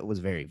 oh, that was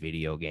very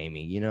video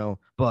gamey, you know,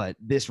 but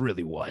this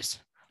really was.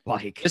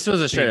 Like, this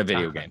was a straight up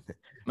video game.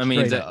 I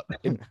mean,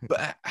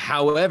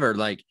 however,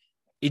 like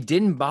it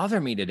didn't bother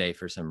me today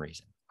for some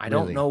reason. I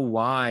don't know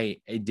why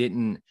it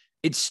didn't.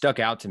 It stuck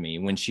out to me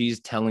when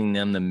she's telling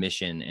them the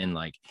mission and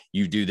like,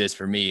 you do this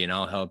for me and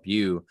I'll help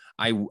you.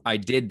 I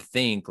did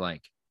think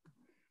like,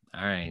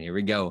 all right, here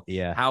we go.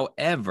 Yeah.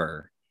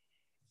 However,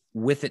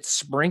 with it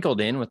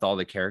sprinkled in with all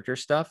the character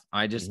stuff,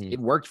 it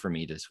worked for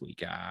me this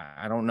week.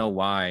 I don't know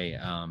why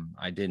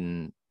it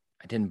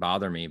didn't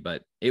bother me,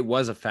 but it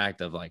was a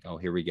fact of like, oh,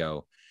 here we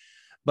go.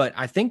 But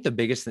I think the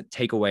biggest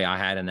takeaway I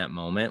had in that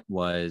moment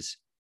was,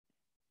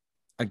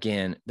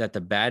 again, that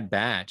the Bad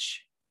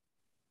Batch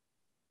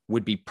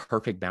would be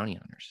perfect bounty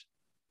hunters.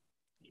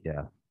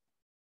 Yeah.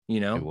 You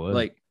know,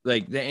 like we're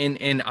going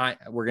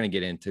to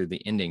get into the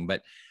ending,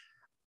 but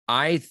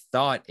I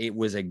thought it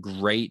was a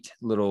great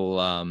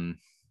little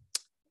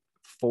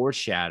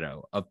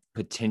foreshadow of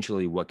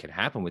potentially what could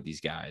happen with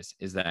these guys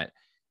is that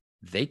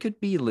they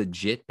could be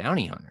legit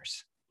bounty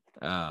hunters.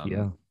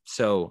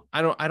 So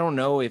I don't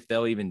know if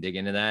they'll even dig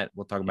into that.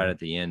 We'll talk about it at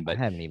the end, but I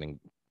haven't even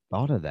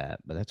thought of that,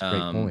 but that's a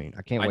great point.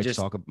 I can't wait to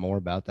talk more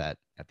about that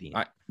at the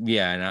end.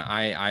 And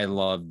I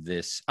love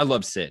this. I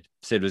love Sid.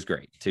 Sid was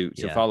great. To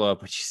follow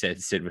up what you said,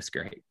 Sid was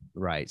great.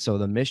 Right. So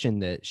the mission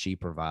that she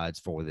provides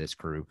for this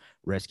crew,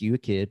 rescue a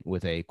kid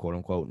with a quote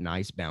unquote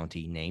nice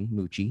bounty named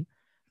Moochie.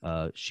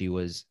 And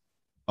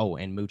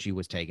Moochie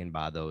was taken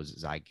by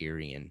those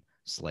Zygerian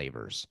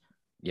slavers.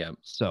 Yeah.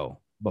 So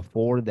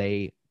before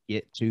they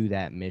get to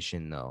that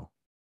mission, though,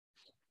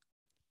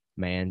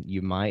 man,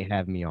 you might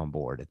have me on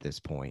board at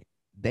this point.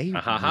 They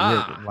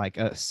like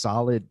a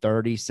solid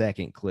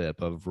 30-second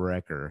clip of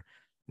Wrecker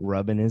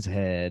rubbing his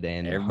head,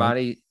 and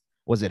everybody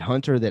was it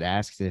Hunter that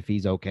asks if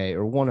he's okay,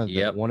 or one of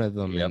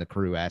them in the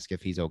crew asks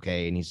if he's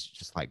okay, and he's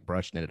just like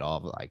brushing it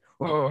off like,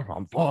 oh,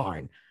 I'm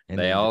fine. And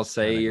they all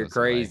say you're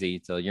crazy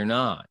till you're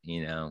not,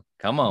 you know.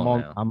 Come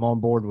on, I'm on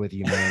board with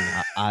you,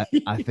 man. I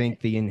think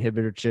the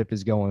inhibitor chip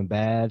is going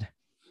bad,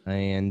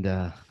 and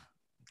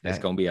it's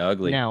gonna be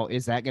ugly. Now,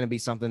 is that going to be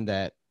something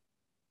that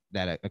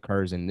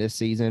occurs in this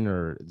season,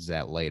 or is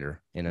that later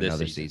in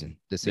another season?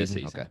 This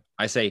season. Okay.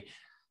 I say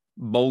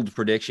bold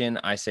prediction.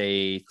 I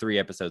say 3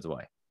 episodes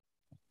away.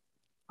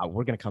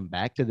 We're going to come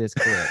back to this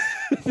clip.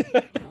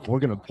 We're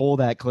going to pull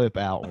that clip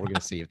out. And we're going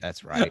to see if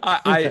that's right.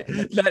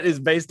 That is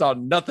based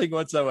on nothing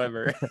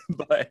whatsoever.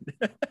 But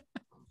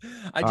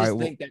I just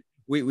think that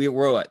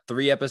we're what,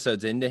 3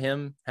 episodes into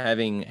him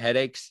having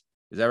headaches.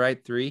 Is that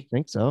right? 3? I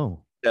think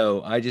so.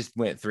 So I just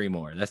went 3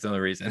 more. That's the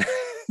only reason.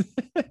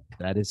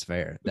 That is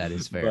fair.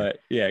 But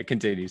yeah,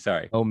 continue.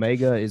 Sorry.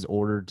 Omega is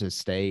ordered to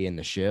stay in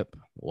the ship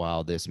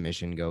while this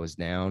mission goes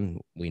down.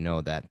 We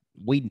know that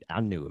I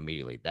knew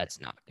immediately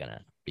that's not going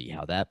to be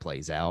how that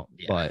plays out.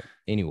 Yeah. But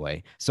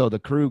anyway, so the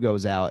crew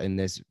goes out and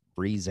this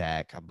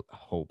Brezak, I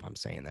hope I'm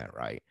saying that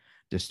right,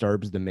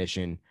 disturbs the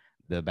mission.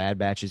 The Bad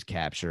Batch is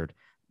captured.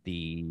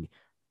 The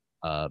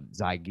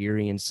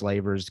Zygerian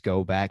slavers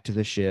go back to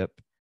the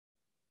ship.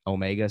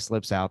 Omega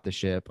slips out the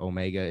ship.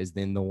 Omega is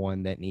then the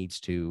one that needs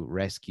to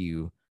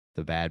rescue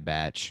the Bad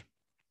Batch.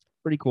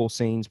 Pretty cool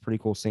scenes, pretty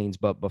cool scenes.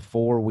 But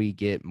before we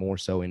get more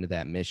so into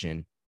that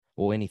mission,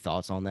 well, any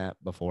thoughts on that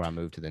before I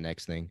move to the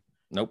next thing?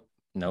 Nope.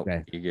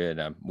 Okay. You're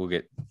good. We'll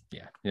get,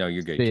 yeah,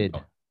 you're good.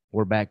 Sid.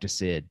 We're back to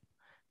Sid.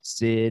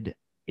 Sid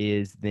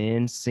is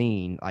then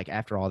seen, like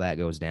after all that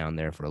goes down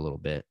there for a little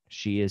bit,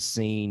 she is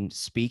seen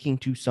speaking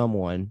to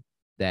someone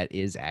that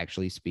is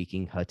actually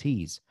speaking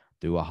Huttese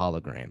through a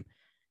hologram.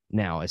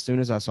 Now, as soon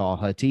as I saw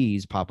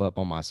Huttese pop up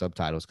on my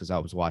subtitles, because I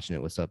was watching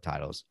it with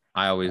subtitles.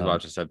 I always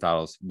watch the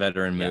subtitles.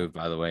 Veteran move,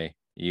 by the way.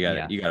 You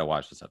gotta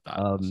watch the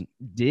subtitles.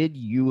 Did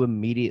you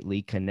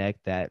immediately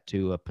connect that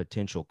to a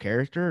potential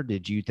character? Or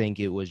did you think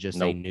it was just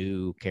a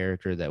new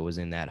character that was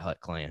in that Hutt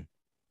clan?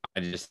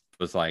 I just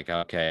was like,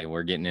 okay,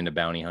 we're getting into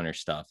bounty hunter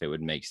stuff. It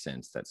would make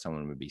sense that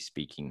someone would be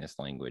speaking this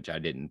language. I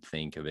didn't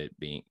think of it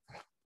being,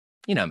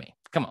 you know me.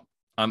 Come on.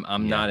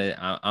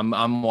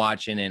 I'm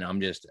watching and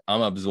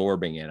I'm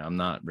absorbing it. I'm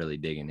not really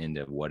digging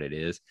into what it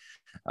is.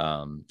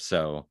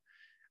 So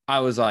I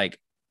was like,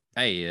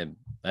 hey,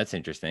 that's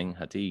interesting.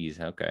 Huttese.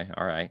 Okay.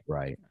 All right.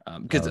 Right.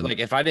 Because like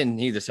if I didn't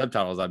hear the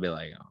subtitles, I'd be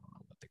like, I don't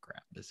know what the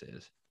crap this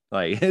is.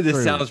 Like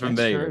this sounds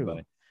familiar.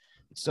 But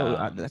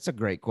so that's a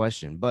great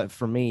question. But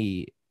for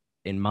me,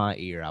 in my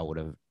ear,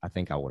 I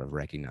think I would have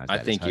recognized that.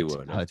 I think you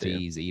would.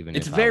 Huttese, even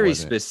it's very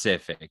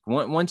specific.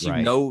 Once you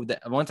know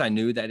that, once I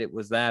knew that it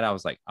was that, I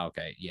was like,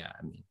 okay, yeah.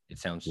 I mean, it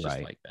sounds just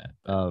like that.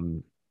 But.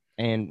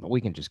 And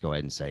we can just go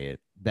ahead and say it.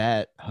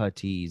 That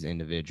Huttese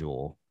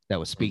individual that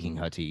was speaking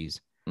Huttese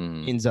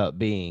ends up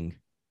being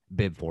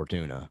Bib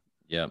Fortuna.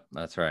 Yep,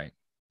 that's right.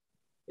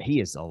 He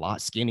is a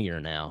lot skinnier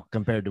now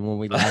compared to when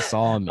we last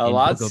saw him. a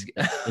lot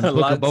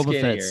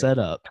Boba Fett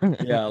setup.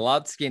 Yeah, a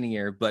lot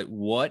skinnier. But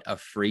what a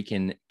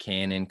freaking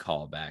canon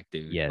callback,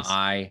 dude! Yes,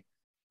 I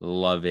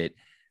love it.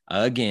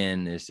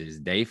 Again, this is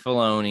Dave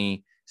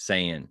Filoni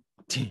saying,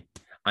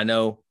 "I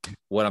know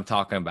what I'm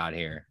talking about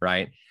here,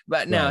 right?"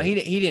 But no, he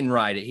didn't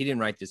write it. He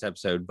didn't write this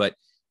episode, but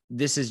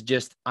this is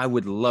just, I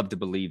would love to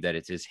believe that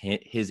it's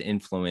his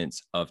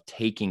influence of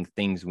taking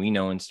things we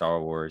know in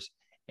Star Wars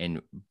and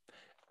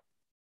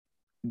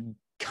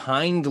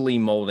kindly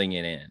molding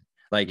it in.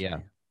 Like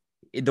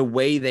the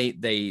way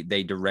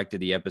they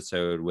directed the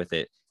episode with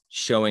it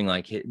showing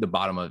like the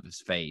bottom of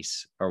his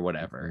face or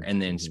whatever,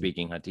 and then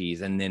speaking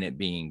Huttese, and then it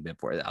being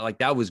before like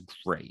that was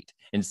great.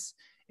 And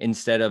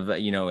instead of,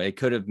 it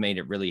could have made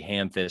it really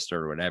ham-fisted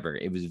or whatever.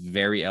 It was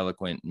very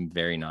eloquent and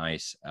very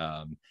nice.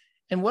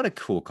 And what a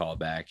cool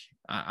callback.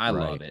 I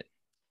love it.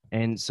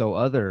 And so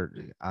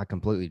I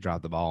completely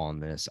dropped the ball on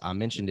this. I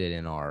mentioned it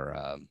in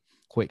our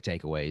quick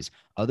takeaways.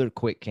 Other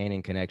quick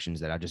canon connections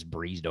that I just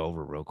breezed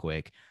over real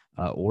quick.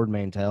 Ord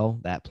Mantell,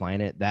 that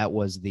planet, that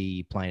was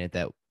the planet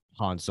that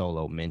Han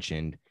Solo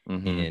mentioned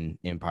in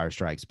Empire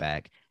Strikes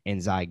Back. And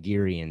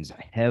Zygerians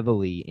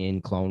heavily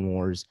in Clone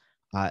Wars.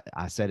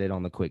 I said it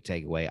on the quick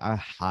takeaway. I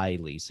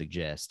highly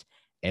suggest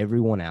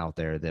everyone out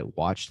there that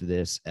watched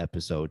this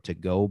episode to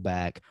go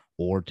back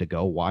or to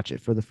go watch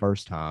it for the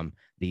first time,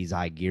 the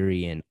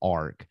Zygerian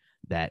arc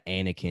that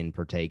Anakin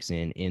partakes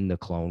in the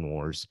Clone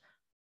Wars.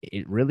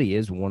 It really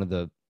is one of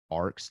the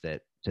arcs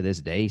that to this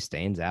day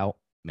stands out,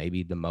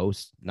 maybe the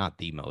most, not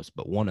the most,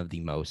 but one of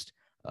the most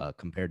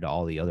compared to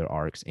all the other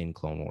arcs in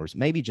Clone Wars.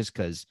 Maybe just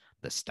because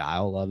the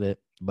style of it.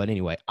 But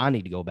anyway, I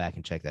need to go back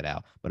and check that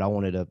out. But I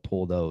wanted to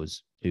pull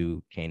those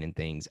two canon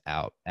things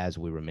out as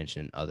we were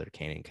mentioning other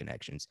canon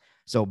connections.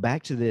 So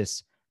back to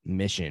this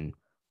mission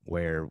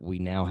where we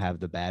now have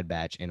the Bad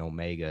Batch and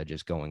Omega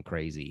just going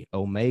crazy.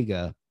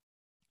 Omega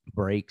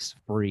breaks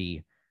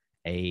free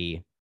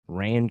a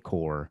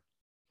Rancor,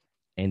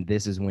 and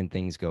this is when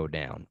things go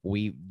down.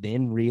 We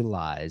then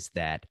realize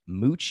that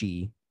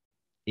Muchi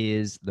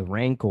is the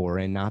Rancor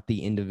and not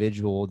the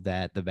individual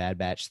that the Bad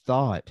Batch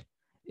thought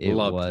it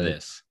Loved was.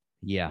 This.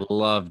 Yeah.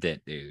 Loved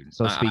it, dude.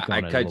 So speak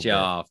on it. I cut you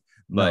off,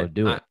 but no,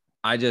 do it.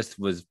 I just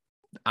was,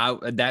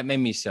 that made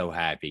me so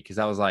happy because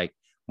I was like,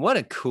 what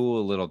a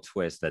cool little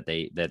twist that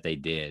they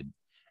did.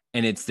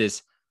 And it's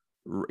this,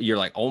 you're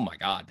like, oh my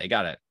God, they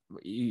got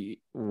it.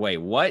 Wait,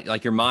 what?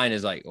 Like your mind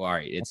is like, all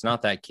right, it's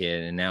not that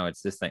kid. And now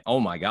it's this thing. Oh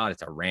my God,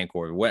 it's a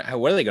Rancor. What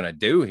are they going to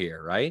do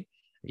here? Right.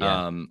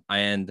 Yeah.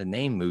 And the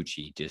name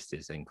Muchi just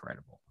is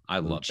incredible. I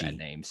love that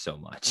name so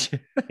much.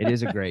 It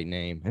is a great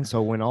name. And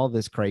so when all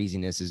this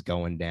craziness is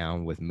going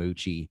down with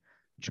Muchi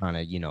trying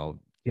to,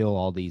 kill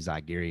all these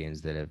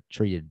Zygerians that have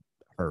treated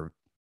her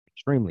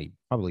extremely,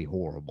 probably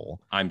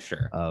horrible. I'm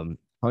sure.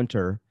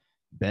 Hunter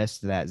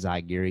best that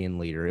Zygerian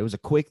leader. It was a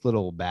quick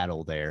little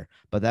battle there,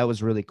 but that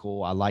was really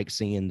cool. I like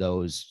seeing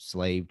those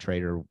slave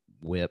trader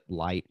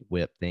light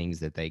whip things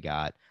that they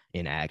got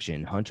in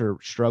action. Hunter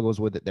struggles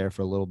with it there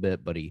for a little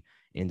bit, but he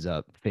ends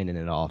up fending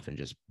it off and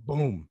just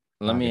boom.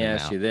 Let me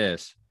ask you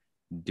this.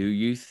 Do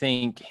you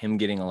think him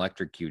getting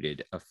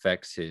electrocuted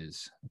affects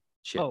his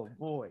chip? Oh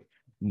boy.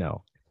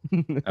 No.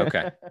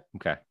 Okay.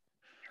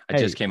 I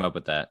just came up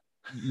with that.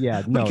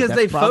 Yeah, no, because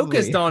they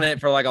focused on it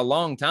for like a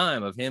long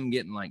time of him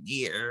getting like,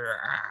 yeah.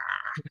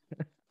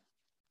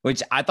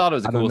 which I thought it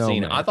was a I don't cool know,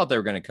 scene. I man. thought they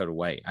were going to cut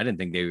away. I didn't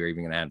think they were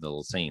even going to have the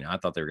little scene. I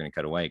thought they were going to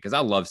cut away because I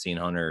love seeing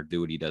Hunter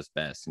do what he does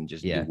best and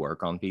just do Yeah,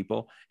 work on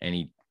people. And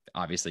he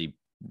obviously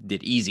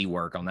did easy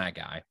work on that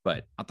guy,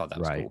 but I thought that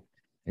was right. cool.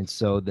 And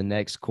so the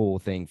next cool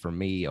thing for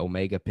me,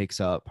 Omega picks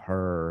up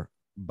her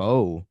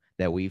bow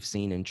that we've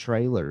seen in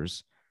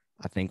trailers.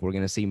 I think we're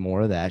going to see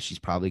more of that. She's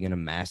probably going to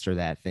master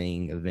that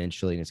thing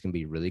eventually, and it's going to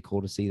be really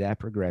cool to see that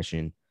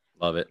progression.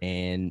 Love it.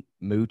 And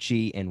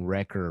Moochie and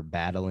Wrecker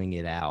battling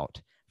it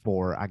out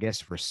for, I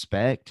guess,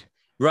 respect.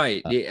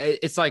 Right. Uh,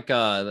 It's like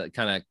the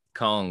kind of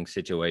Kong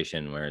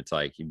situation where it's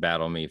like you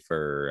battle me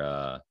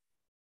for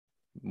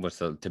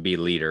to be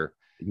leader.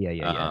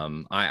 yeah.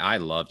 I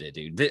loved it,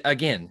 dude.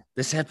 Again,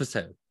 this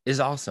episode is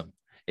awesome.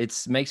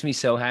 It makes me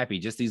so happy.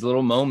 Just these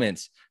little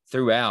moments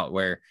throughout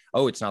where,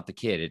 oh, it's not the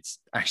kid, it's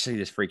actually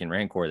this freaking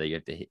Rancor that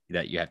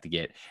you have to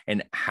get.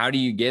 And how do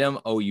you get them?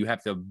 Oh, you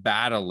have to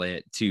battle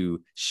it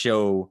to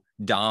show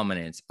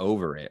dominance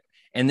over it.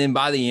 And then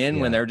by the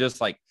end, when Yeah, they're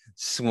just like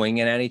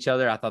swinging at each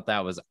other, I thought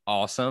that was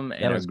awesome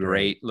that and a was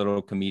great. great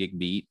little comedic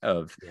beat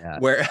of Yeah.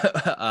 where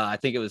I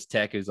think it was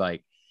Tech who's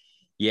like,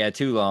 yeah,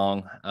 too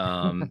long.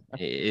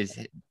 Is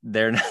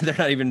they're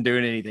not even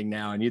doing anything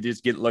now, and you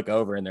just look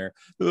over and they're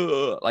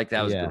like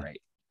that was Yeah.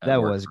 great.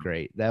 That was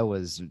great. That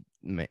was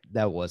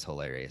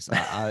hilarious.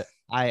 I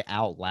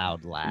out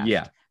loud Yeah,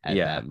 laughed at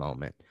yeah. that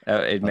moment.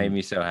 It made Um,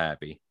 me so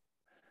happy.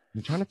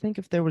 I'm trying to think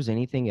if there was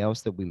anything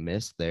else that we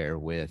missed there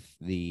with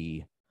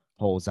the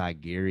whole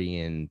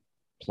Zygerian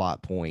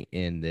plot point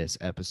in this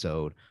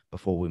episode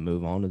before we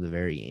move on to the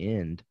very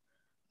end.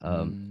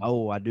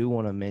 Oh, I do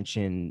want to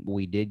mention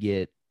we did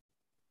get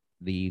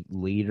the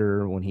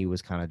leader when he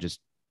was kind of just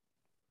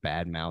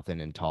bad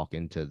mouthing and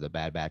talking to the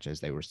Bad Batch as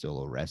they were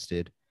still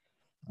arrested.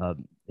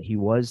 He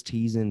was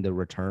teasing the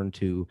return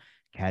to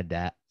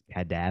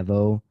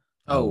Cadavo,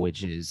 Oh,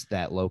 which is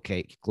that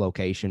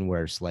location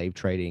where slave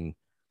trading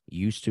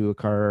used to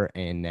occur.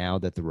 And now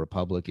that the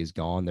Republic is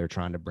gone, they're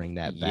trying to bring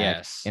that back.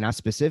 yes. And I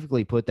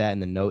specifically put that in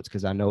the notes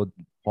because I know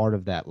part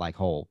of that like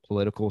whole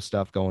political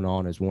stuff going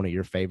on is one of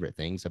your favorite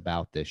things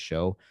about this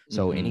show.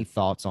 So Mhm. any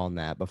thoughts on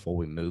that before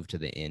we move to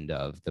the end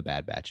of the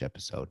Bad Batch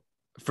episode?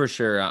 For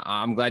sure.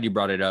 I'm glad you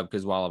brought it up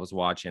because while I was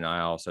watching,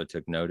 I also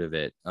took note of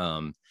it.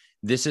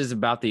 This is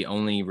about the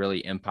only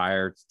really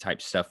Empire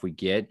type stuff we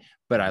get,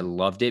 but I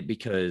loved it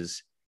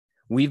because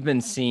we've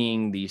been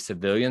seeing the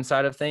civilian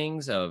side of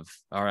things of,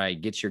 all right,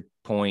 get your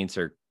points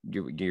or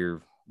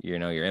your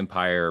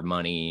Empire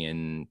money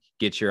and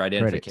get your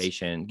Credits.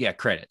 identification. Yeah,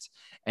 credits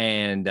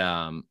and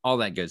all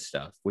that good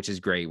stuff, which is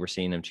great. We're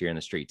seeing them cheer in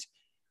the streets.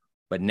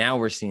 But now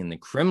we're seeing the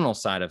criminal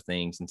side of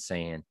things and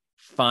saying,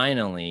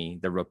 finally,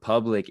 the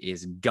Republic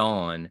is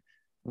gone.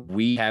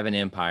 We have an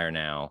empire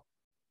now.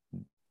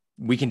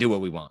 We can do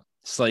what we want.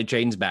 Slave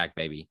trading's back,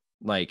 baby.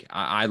 Like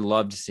I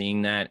loved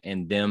seeing that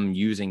and them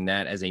using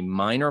that as a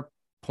minor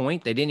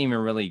point. They didn't even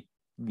really,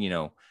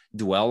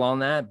 dwell on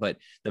that. But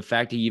the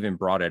fact he even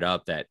brought it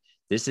up that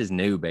this is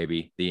new,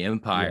 baby. The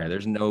empire. Yeah.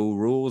 There's no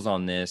rules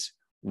on this.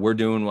 We're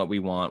doing what we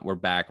want. We're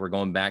back. We're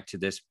going back to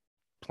this.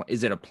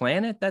 Is it a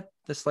planet that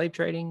the slave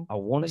trading? I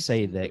want to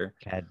say that or?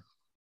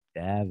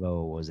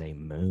 Cadavo was a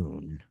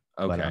moon,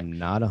 but Okay. I'm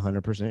not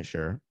 100%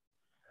 sure.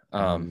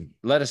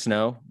 Let us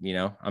know.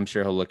 I'm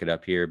sure he'll look it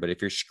up here. But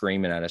if you're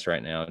screaming at us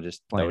right now,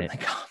 just throw it in the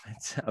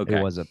comments. Okay.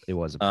 It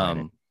was a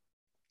planet.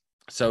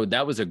 So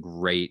that was a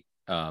great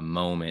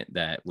moment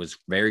that was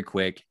very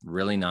quick,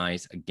 really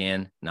nice.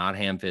 Again, not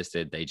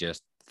ham-fisted. They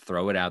just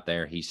throw it out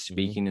there. He's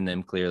speaking to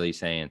them clearly,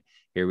 saying,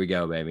 "Here we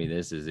go, baby.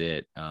 This is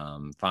it.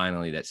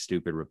 Finally, that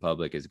stupid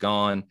Republic is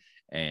gone."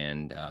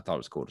 And I thought it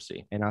was cool to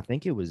see. And I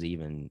think it was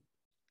even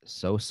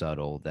so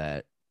subtle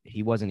that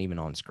he wasn't even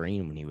on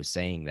screen when he was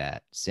saying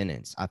that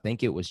sentence. I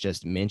think it was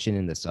just mentioned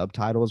in the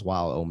subtitles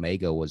while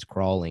Omega was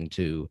crawling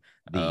to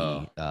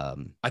the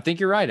I think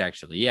you're right,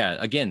 actually. Yeah,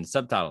 again,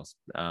 subtitles.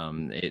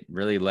 It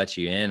really lets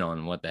you in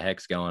on what the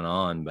heck's going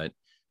on, but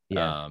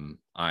yeah.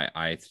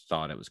 I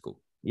thought it was cool.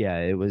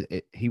 Yeah,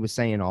 he was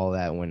saying all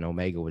that when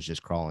Omega was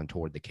just crawling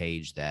toward the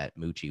cage that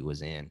Moochie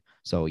was in.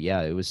 So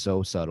yeah, it was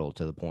so subtle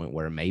to the point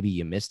where maybe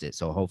you missed it.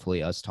 So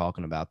hopefully us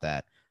talking about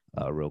that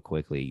real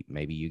quickly,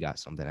 maybe you got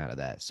something out of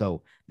that.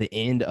 So the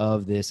end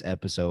of this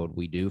episode,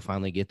 we do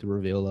finally get the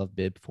reveal of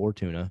Bib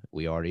Fortuna.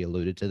 We already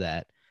alluded to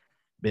that.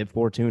 Bib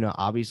Fortuna,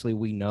 obviously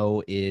we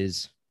know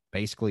is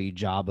basically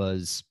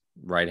Jabba's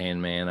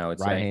right-hand man, I would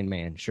say. Right-hand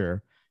man,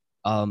 sure.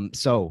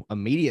 So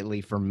immediately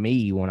for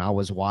me, when I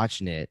was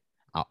watching it,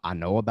 I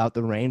know about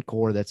the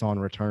Rancor that's in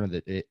Return of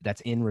the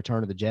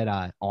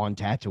Jedi on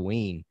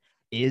Tatooine.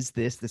 Is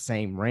this the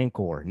same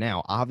Rancor?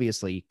 Now,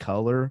 obviously,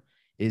 color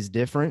is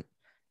different,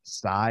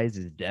 size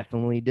is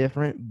definitely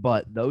different,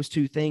 but those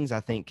two things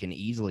I think can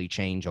easily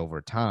change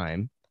over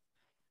time.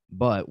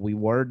 But we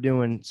were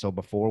doing so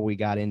before we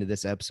got into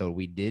this episode,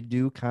 we did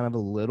do kind of a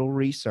little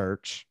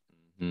research.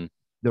 Mm-hmm.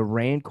 The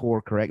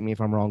Rancor, correct me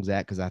if I'm wrong,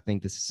 Zach, because I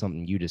think this is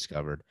something you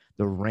discovered.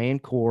 The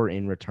Rancor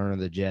in Return of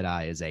the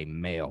Jedi is a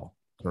male,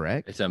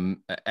 correct? It's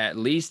at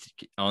least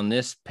on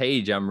this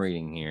page I'm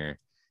reading here,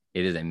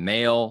 it is a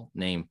male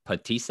named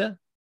Patissa.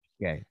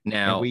 Okay. And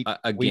Now, we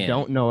again,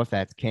 don't know if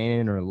that's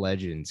canon or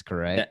legends,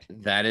 correct?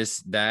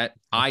 that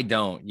I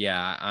don't.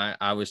 Yeah,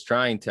 I was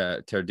trying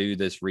to do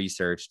this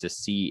research to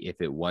see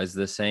if it was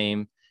the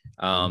same.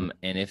 Mhm.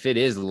 And if it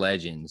is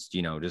legends,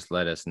 just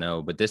let us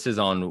know. But this is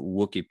on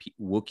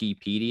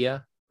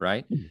Wikipedia,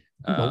 right?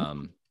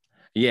 Nope.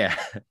 Yeah,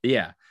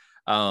 yeah.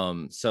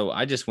 So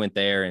I just went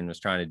there and was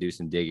trying to do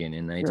some digging,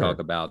 and they talk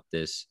Sure. about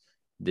this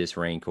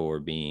Rancor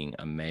being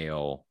a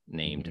male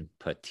named Mhm.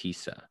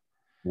 Patissa,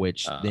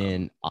 Which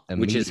then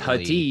which is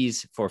immediately,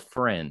 Hatice for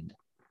friend.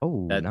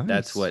 oh, That's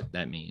nice. what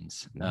that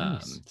means.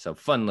 Nice. So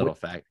fun little What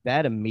fact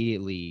that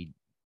immediately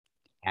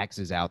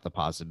axes out the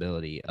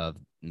possibility of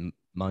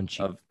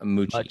of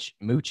Moochie.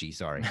 Moochie,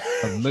 sorry,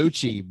 of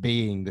Moochie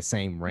being the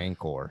same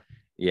Rancor.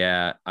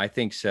 Yeah, I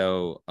think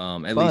so.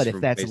 At But least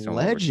if that's based on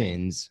what we're seeing.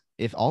 legends,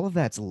 if all of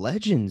that's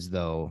legends,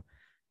 though,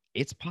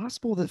 it's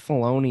possible that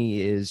Filoni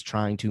is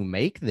trying to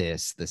make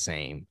this the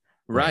same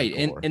Right.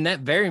 And Rancor. and that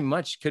very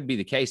much could be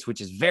the case,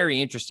 which is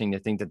very interesting to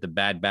think that the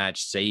Bad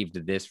Batch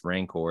saved this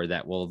Rancor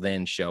that will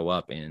then show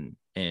up in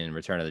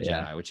Return of the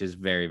Yeah. Jedi, which is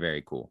very,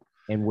 very cool.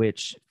 In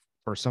which,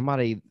 for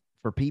somebody,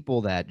 for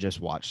people that just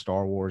watch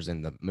Star Wars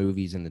and the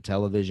movies and the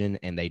television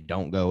and they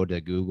don't go to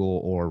Google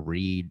or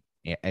read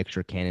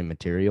extra canon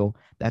material,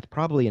 that's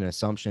probably an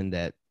assumption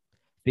that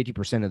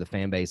 50% of the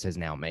fan base has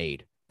now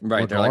made,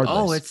 Right. They're like, oh,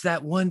 regardless. it's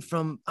that one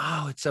from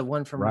it's a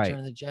one from Right. Return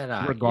of the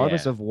Jedi.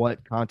 Regardless Yeah. of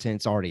what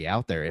content's already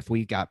out there, if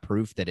we got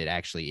proof that it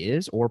actually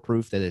is or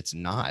proof that it's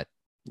not,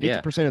 Yeah.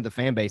 50% of the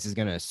fan base is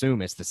going to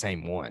assume it's the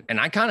same one. And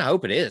I kind of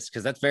hope it is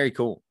because that's very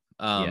cool.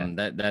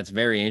 Yeah. That's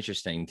very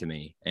interesting to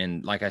me.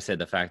 And like I said,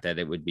 the fact that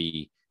it would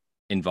be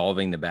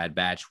involving the Bad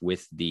Batch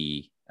with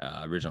the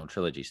original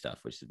trilogy stuff,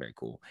 which is very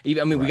cool.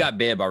 Even, I mean, we Right. got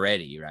Bib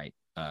already, right?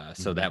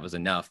 So Mhm. that was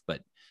enough,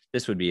 but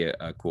this would be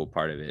a cool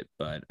part of it.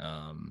 But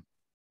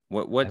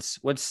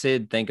what's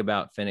Sid think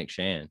about Fennec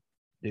Shan?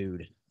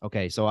 Dude.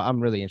 Okay, so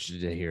I'm really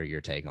interested to hear your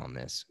take on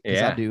this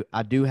because Yeah.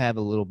 I do have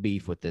a little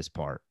beef with this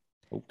part.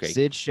 Okay.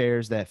 Sid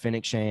shares that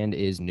Fennec Shand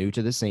is new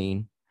to the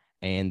scene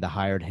and the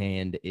hired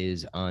hand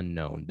is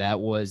unknown. That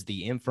was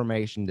the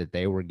information that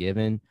they were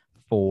given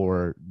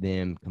for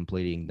them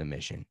completing the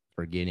mission,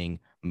 for getting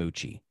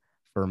Moochie.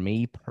 For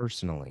me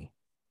personally,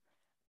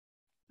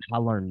 I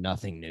learned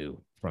nothing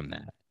new from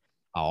that.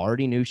 I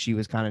already knew she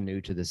was kind of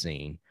new to the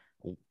scene.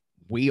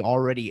 We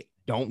already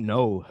don't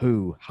know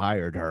who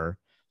hired her.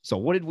 So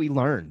what did we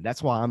learn?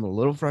 That's why I'm a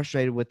little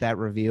frustrated with that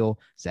reveal.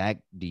 Zach,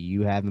 do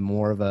you have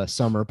more of a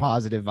summer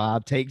positive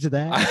vibe take to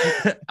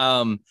that?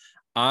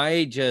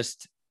 I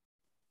just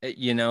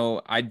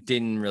I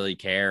didn't really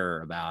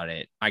care about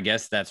it. I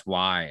guess that's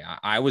why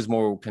I was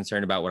more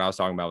concerned about what I was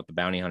talking about with the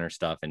bounty hunter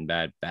stuff and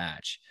Bad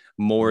Batch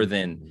more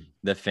than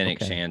the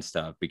Fennec Okay. Shan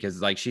stuff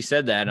because like she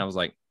said that and I was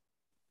like,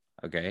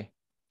 okay,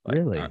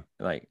 Really?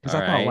 Because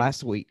all I thought right.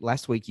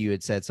 last week you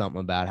had said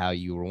something about how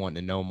you were wanting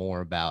to know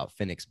more about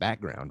Fennec's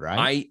background,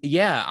 right?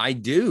 I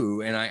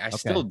do, and I Okay.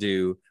 still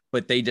do,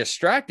 but they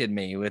distracted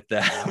me with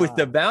the with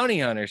the Ah, bounty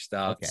hunter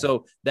stuff. okay.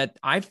 So that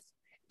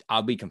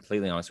I'll be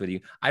completely honest with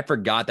you. I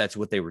forgot that's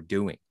what they were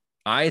doing.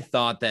 I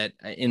thought that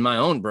in my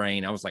own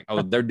brain, I was like,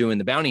 oh, they're doing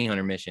the bounty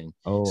hunter mission.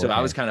 Oh, So I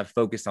was okay. kind of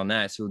focused on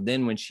that. So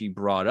then when she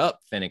brought up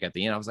Fennec at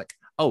the end, I was like,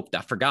 oh,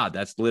 I forgot.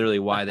 That's literally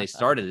why they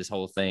started this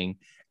whole thing.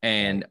 Right.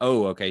 And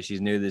oh, okay,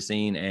 she's new to the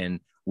scene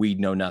and we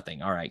know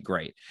nothing. All right,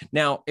 great.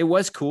 Now it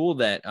was cool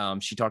that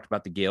she talked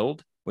about the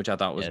guild, which I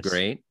thought was Yes.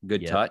 great.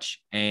 Good Yep.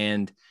 touch.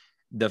 And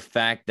the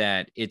fact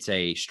that it's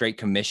a straight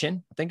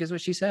commission, I think is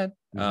what she said,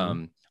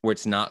 Mm-hmm. where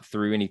it's not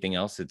through anything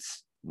else.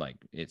 It's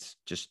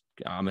just,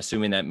 I'm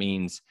assuming that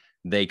means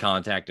they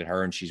contacted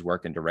her and she's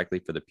working directly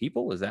for the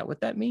people. Is that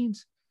what that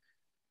means?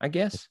 I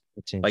guess.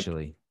 Like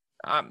Potentially.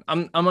 I'm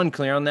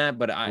unclear on that,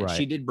 but Right.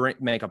 she did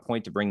make a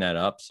point to bring that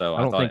up. So I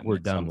I don't thought think it we're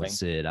meant done with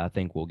something. Sid. I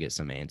think we'll get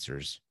some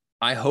answers.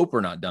 I hope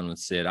we're not done with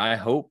Sid. I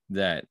hope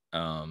that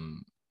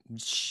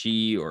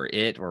she or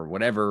it or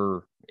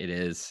whatever it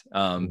is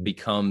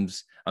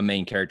becomes a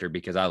main character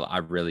because I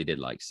really did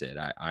like Sid.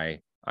 I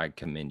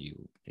commend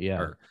you. Yeah.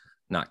 Or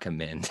not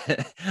commend.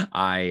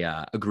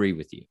 I agree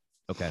with you.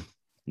 Okay.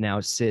 Now,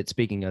 Sid,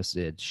 speaking of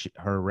Sid,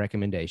 her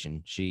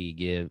recommendation,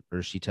 she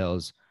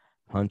tells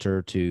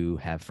Hunter to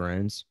have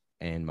friends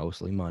and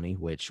mostly money,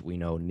 which we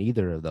know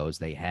neither of those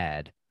they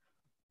had.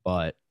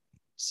 But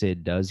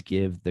Sid does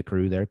give the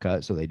crew their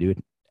cut, so they do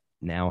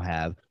now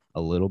have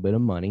a little bit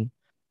of money.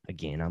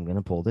 Again, I'm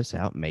gonna pull this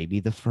out. Maybe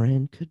the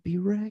friend could be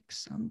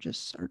Rex. I'm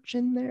just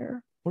searching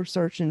there. We're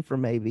searching for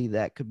maybe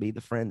that could be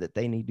the friend that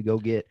they need to go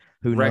get.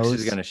 Who Rex is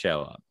knows? going to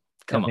show up.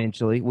 Come on.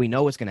 Eventually, we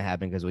know what's gonna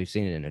happen because we've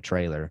seen it in a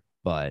trailer.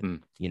 But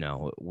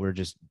Mm. we're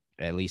just,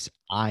 at least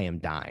I am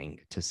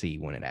dying to see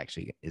when it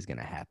actually is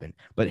gonna happen.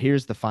 But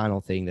here's the final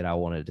thing that I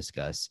want to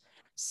discuss.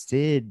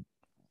 Sid,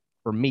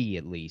 for me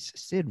at least,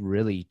 Sid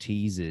really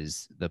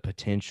teases the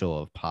potential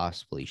of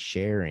possibly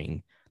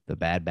sharing the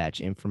Bad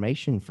Batch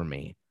information for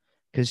me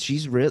because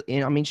she's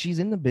really, I mean, she's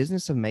in the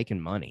business of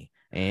making money.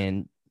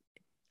 And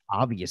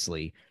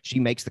obviously, she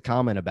makes the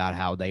comment about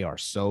how they are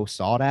so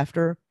sought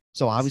after.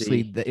 So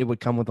obviously, See, it would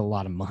come with a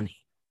lot of money.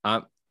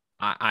 I'm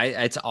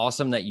It's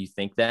awesome that you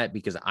think that,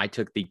 because I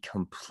took the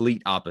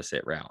complete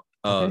opposite route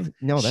of Okay.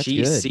 No, that's she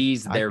good.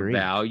 sees I their agree.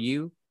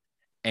 value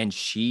and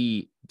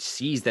she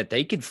sees that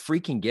they could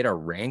freaking get a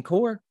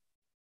Rancor.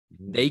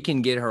 They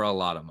can get her a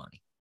lot of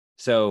money.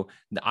 So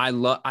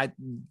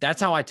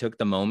that's how I took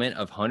the moment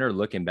of Hunter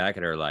looking back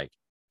at her like,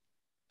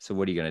 so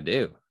what are you going to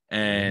do?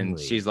 And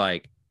Really? she's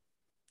like,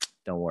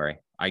 don't worry,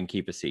 I can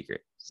keep a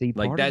secret. See,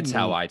 Like, that's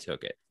how I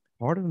took it.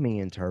 part of me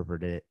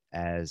interpreted it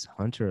as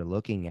Hunter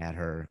looking at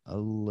her a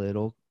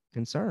little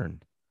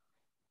concerned.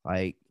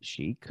 Like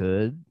she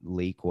could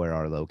leak where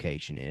our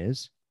location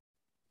is.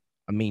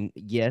 I mean,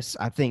 yes,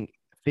 I think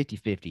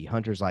 50-50.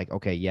 Hunter's like,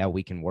 okay, yeah,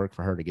 we can work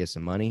for her to get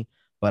some money,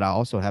 but I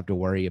also have to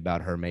worry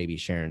about her maybe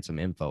sharing some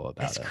info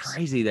about It's us.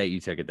 crazy that you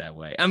took it that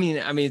way. I mean,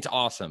 it's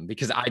awesome,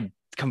 because I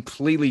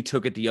completely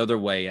took it the other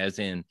way, as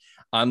in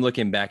I'm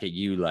looking back at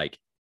you like,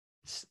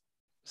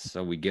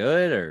 so we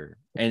good? Or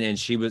and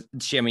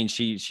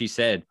she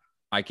said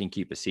I can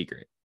keep a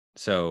secret.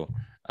 So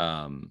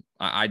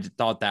I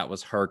thought that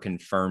was her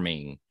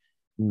confirming,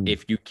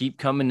 if you keep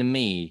coming to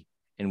me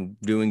and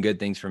doing good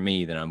things for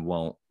me, then I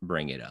won't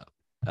bring it up.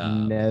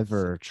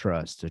 Never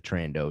trust a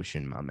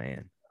Trandoshan, my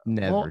man. Well,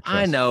 Never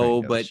I trust a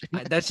know, but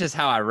Trandoshan. that's just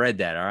how I read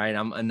that. All right,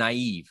 I'm a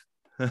naive.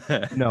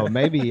 No,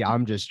 maybe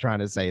I'm just trying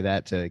to say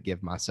that to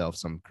give myself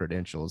some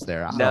credentials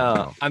there. I don't No,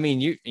 know. I mean,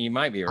 you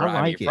might be I right.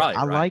 I mean, you're like it.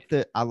 probably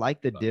right. I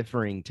like the But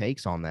differing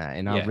takes on that,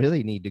 and I yeah,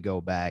 really need to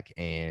go back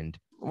and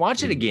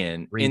watch it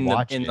again in the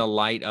rewatch it.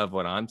 light of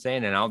what I'm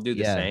saying, and I'll do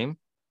the Yeah, same,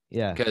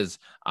 yeah. because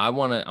I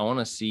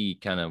wanna see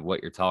kind of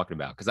what you're talking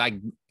about, because I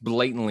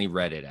blatantly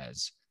read it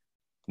as,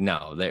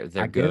 no, they're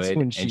I guess good,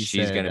 when and she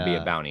she's said, gonna be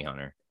a bounty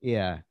hunter,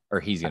 yeah, or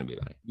he's I- gonna be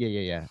a bounty.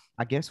 yeah.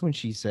 I guess when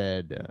she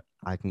said,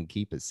 I can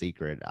keep it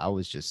secret, I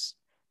was just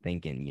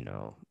thinking,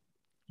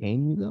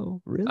 can you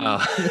though? Really?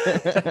 Oh,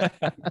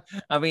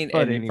 I mean,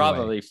 But and anyway,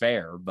 probably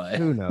fair, but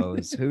who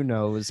knows? Who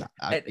knows?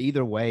 it,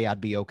 Either way, I'd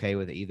be okay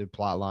with either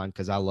plot line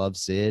because I love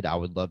Sid. I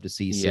would love to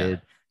see yeah,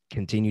 Sid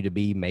continue to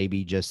be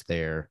maybe just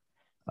their,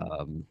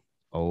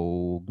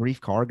 Grief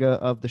Karga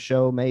of the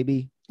show,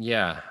 maybe.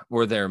 yeah,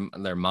 or their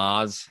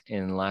Maz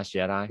in Last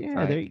Jedi, Yeah,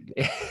 right?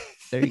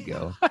 there you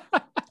go.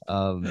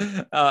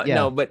 Yeah,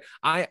 No, but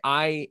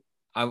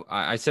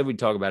I said we'd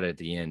talk about it at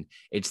the end.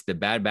 It's the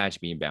Bad Batch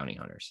being bounty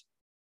hunters.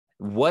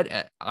 What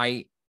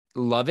I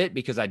love it,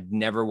 because I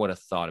never would have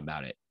thought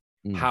about it.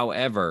 mm,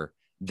 However,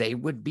 they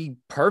would be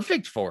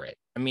perfect for it.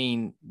 I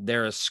mean,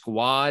 they're a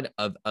squad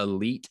of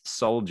elite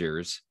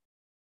soldiers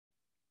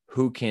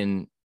who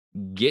can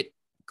get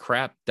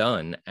crap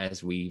done,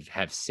 as we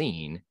have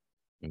seen.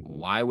 mhm,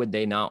 Why would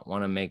they not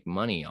want to make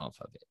money off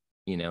of it?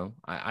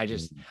 I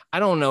just, mhm. I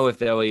don't know if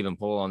they'll even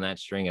pull on that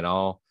string at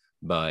all.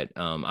 But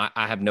I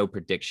have no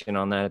prediction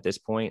on that at this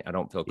point. I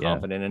don't feel Yeah,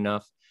 confident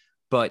enough.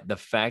 But the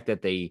fact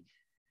that they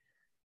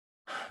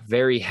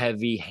very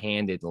heavy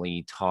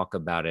handedly talk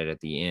about it at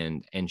the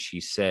end, and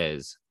she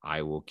says,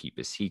 I will keep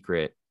a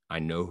secret. I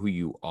know who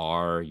you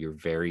are. You're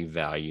very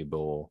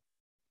valuable.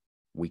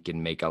 We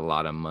can make a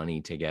lot of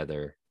money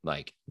together.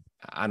 Like,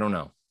 I don't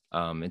know.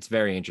 It's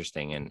very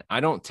interesting. And I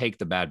don't take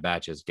the Bad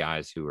Batch as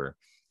guys who are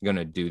going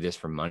to do this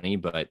for money,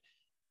 but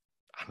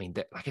I mean,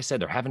 like I said,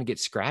 they're having to get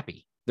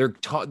scrappy. They're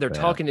yeah.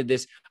 talking to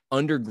this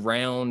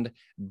underground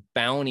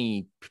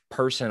bounty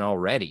person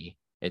already.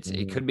 It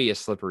Mhm. could be a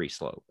slippery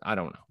slope. I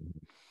don't know.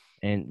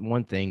 And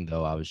one thing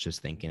though, I was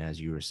just thinking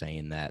as you were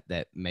saying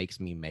that makes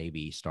me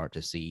maybe start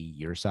to see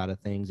your side of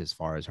things as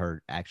far as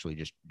her actually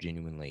just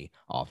genuinely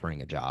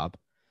offering a job.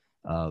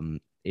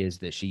 Is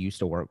that she used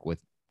to work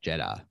with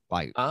Jedi.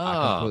 Like I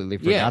Oh, completely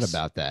forgot yes,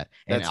 about that.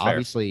 And that's fair.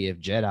 obviously, if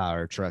Jedi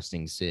are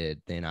trusting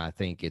Sid, then I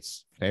think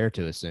it's fair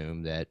to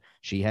assume that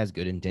she has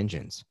good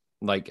intentions.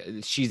 Like,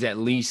 she's at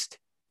least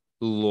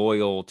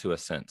loyal to a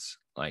sense.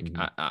 Like,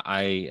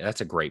 Mhm.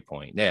 that's a great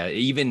point. Yeah.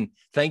 Even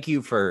thank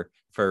you for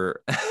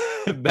For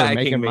backing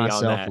making me on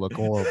myself that. look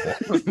horrible.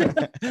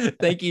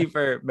 Thank you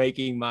for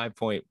making my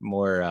point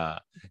more,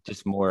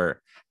 just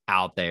more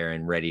out there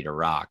and ready to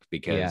rock. Yeah,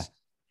 Because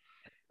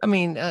I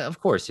mean, of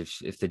course,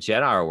 if the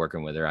Jedi are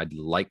working with her, I'd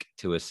like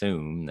to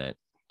assume that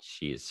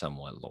she is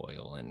somewhat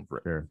loyal and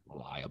sure.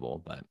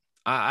 reliable. But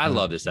I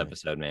love this 100%.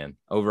 episode, man.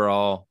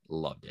 Overall,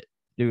 loved it.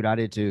 Dude, I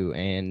did too.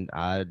 And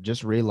I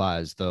just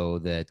realized though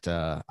that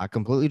I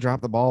completely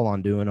dropped the ball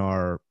on doing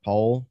our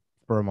poll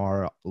from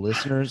our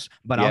listeners,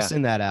 but I'll Yeah.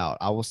 send that out.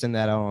 I will send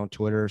that out on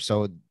Twitter.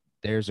 So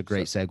there's a So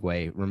great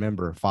segue.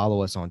 Remember,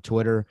 follow us on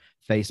Twitter,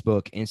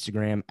 Facebook,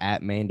 Instagram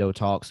at Mando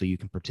Talk so you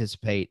can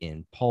participate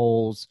in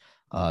polls.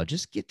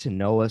 Just get to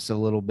know us a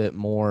little bit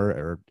more,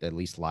 or at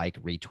least like,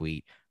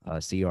 retweet,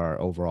 see our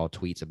overall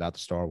tweets about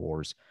the Star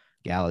Wars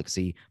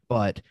galaxy.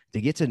 But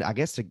to get to, I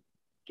guess, to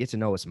get to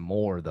know us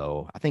more,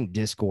 though, I think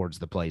Discord's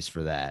the place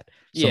for that.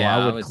 So I yeah,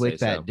 I would would say click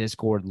that so.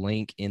 Discord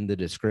link in the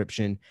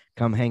description.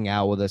 Come hang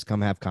out with us.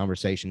 Come have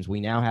conversations.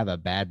 We now have a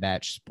Bad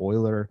Batch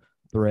spoiler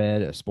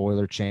thread, a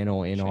spoiler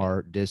channel in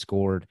our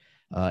Discord.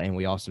 And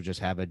we also just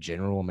have a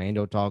general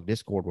Mando Talk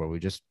Discord where we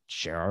just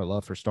share our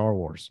love for Star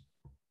Wars.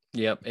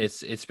 Yep,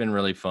 it's been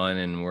really fun,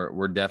 and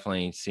we're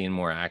definitely seeing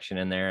more action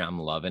in there. I'm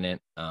loving it.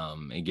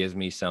 It gives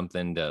me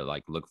something to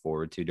like look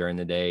forward to during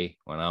the day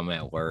when I'm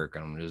at work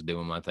and I'm just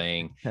doing my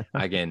thing.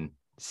 I can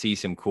see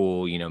some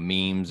cool,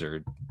 memes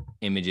or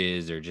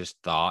images or just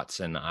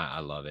thoughts, and I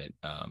love it.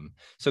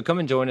 So come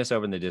and join us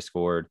over in the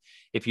Discord.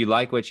 If you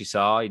like what you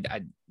saw,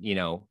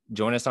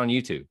 join us on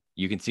YouTube.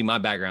 You can see my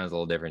background is a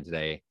little different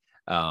today.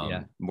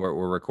 Yeah.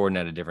 We're recording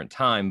at a different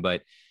time,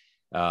 but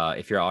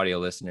if you're an audio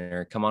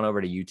listener, come on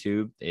over to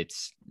YouTube.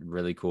 It's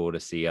really cool to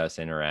see us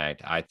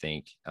interact. I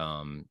think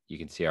you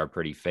can see our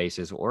pretty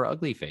faces or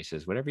ugly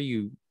faces, whatever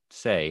you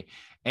say.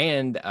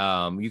 And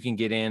you can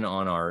get in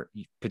on our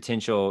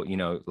potential,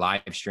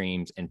 live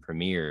streams and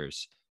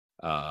premieres.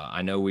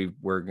 I know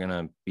we're going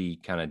to be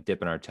kind of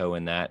dipping our toe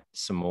in that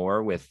some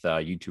more with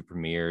YouTube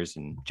premieres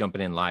and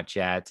jumping in live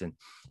chats and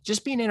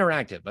just being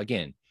interactive.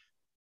 Again,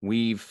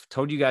 we've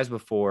told you guys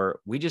before,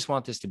 we just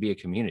want this to be a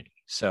community.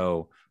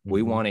 So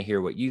we want to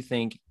hear what you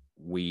think.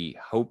 We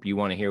hope you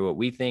want to hear what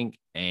we think.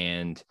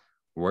 And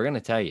we're going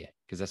to tell you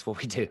because that's what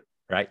we do.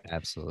 Right.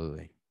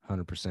 Absolutely.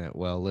 100%.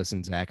 Well,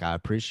 listen, Zach, I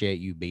appreciate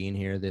you being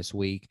here this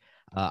week.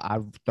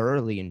 I've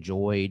thoroughly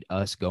enjoyed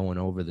us going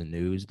over the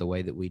news the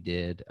way that we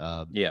did.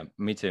 Yeah,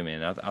 me too,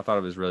 man. I thought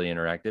it was really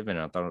interactive and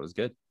I thought it was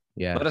good.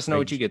 Yeah. Let us know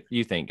what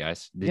you think,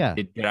 guys. Yeah.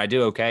 Did I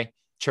do okay?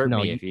 Chirp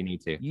No, me if you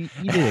need to. You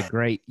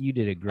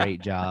did a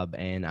great job,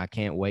 and I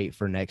can't wait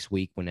for next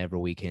week whenever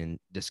we can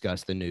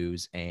discuss the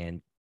news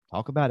and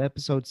talk about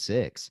episode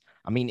 6.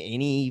 I mean,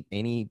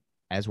 any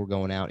as we're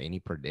going out, any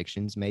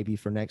predictions maybe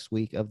for next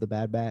week of the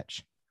Bad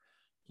Batch?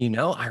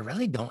 I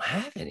really don't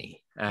have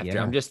any after.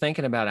 I'm just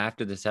thinking about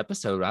after this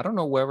episode. I don't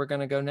know where we're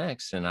going to go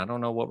next. And I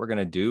don't know what we're going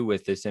to do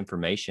with this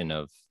information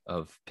of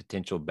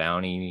potential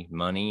bounty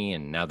money.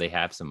 And now they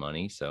have some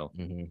money. So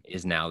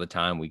is now the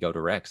time we go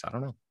to Rex? I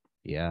don't know.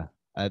 Yeah.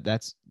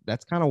 That's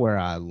kind of where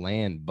I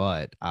land,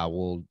 but I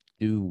will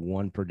do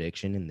one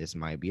prediction, and this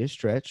might be a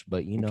stretch,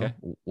 but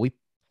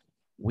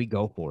we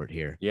go for it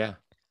here. Yeah.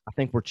 I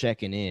think we're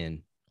checking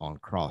in on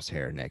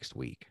Crosshair next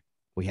week.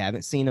 We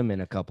haven't seen him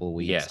in a couple of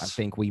weeks. Yes. I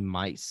think we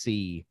might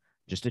see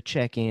just a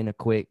check-in, a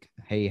quick,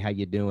 hey, how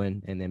you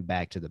doing? And then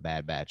back to the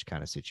Bad Batch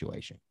kind of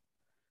situation.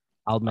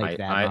 I'll make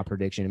that my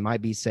prediction. It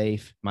might be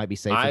safe. Might be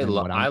safer than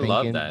what I'm thinking.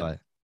 Love that. But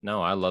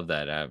no, I love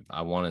that.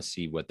 I want to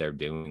see what they're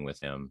doing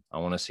with him. I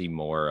want to see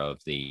more of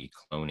the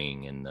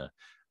cloning and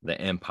the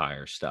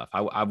Empire stuff.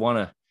 I want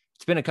to.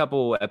 It's been a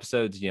couple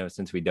episodes,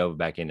 since we dove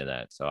back into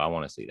that, so I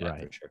want to see that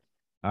for sure.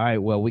 All right.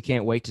 Well, we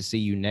can't wait to see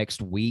you next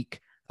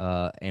week.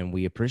 And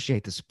we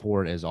appreciate the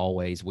support as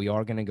always. We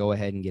are going to go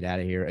ahead and get out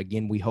of here.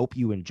 Again, we hope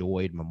you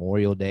enjoyed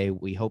Memorial Day.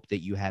 We hope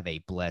that you have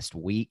a blessed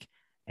week.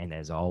 And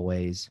as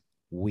always,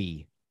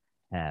 we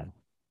have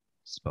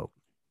spoken.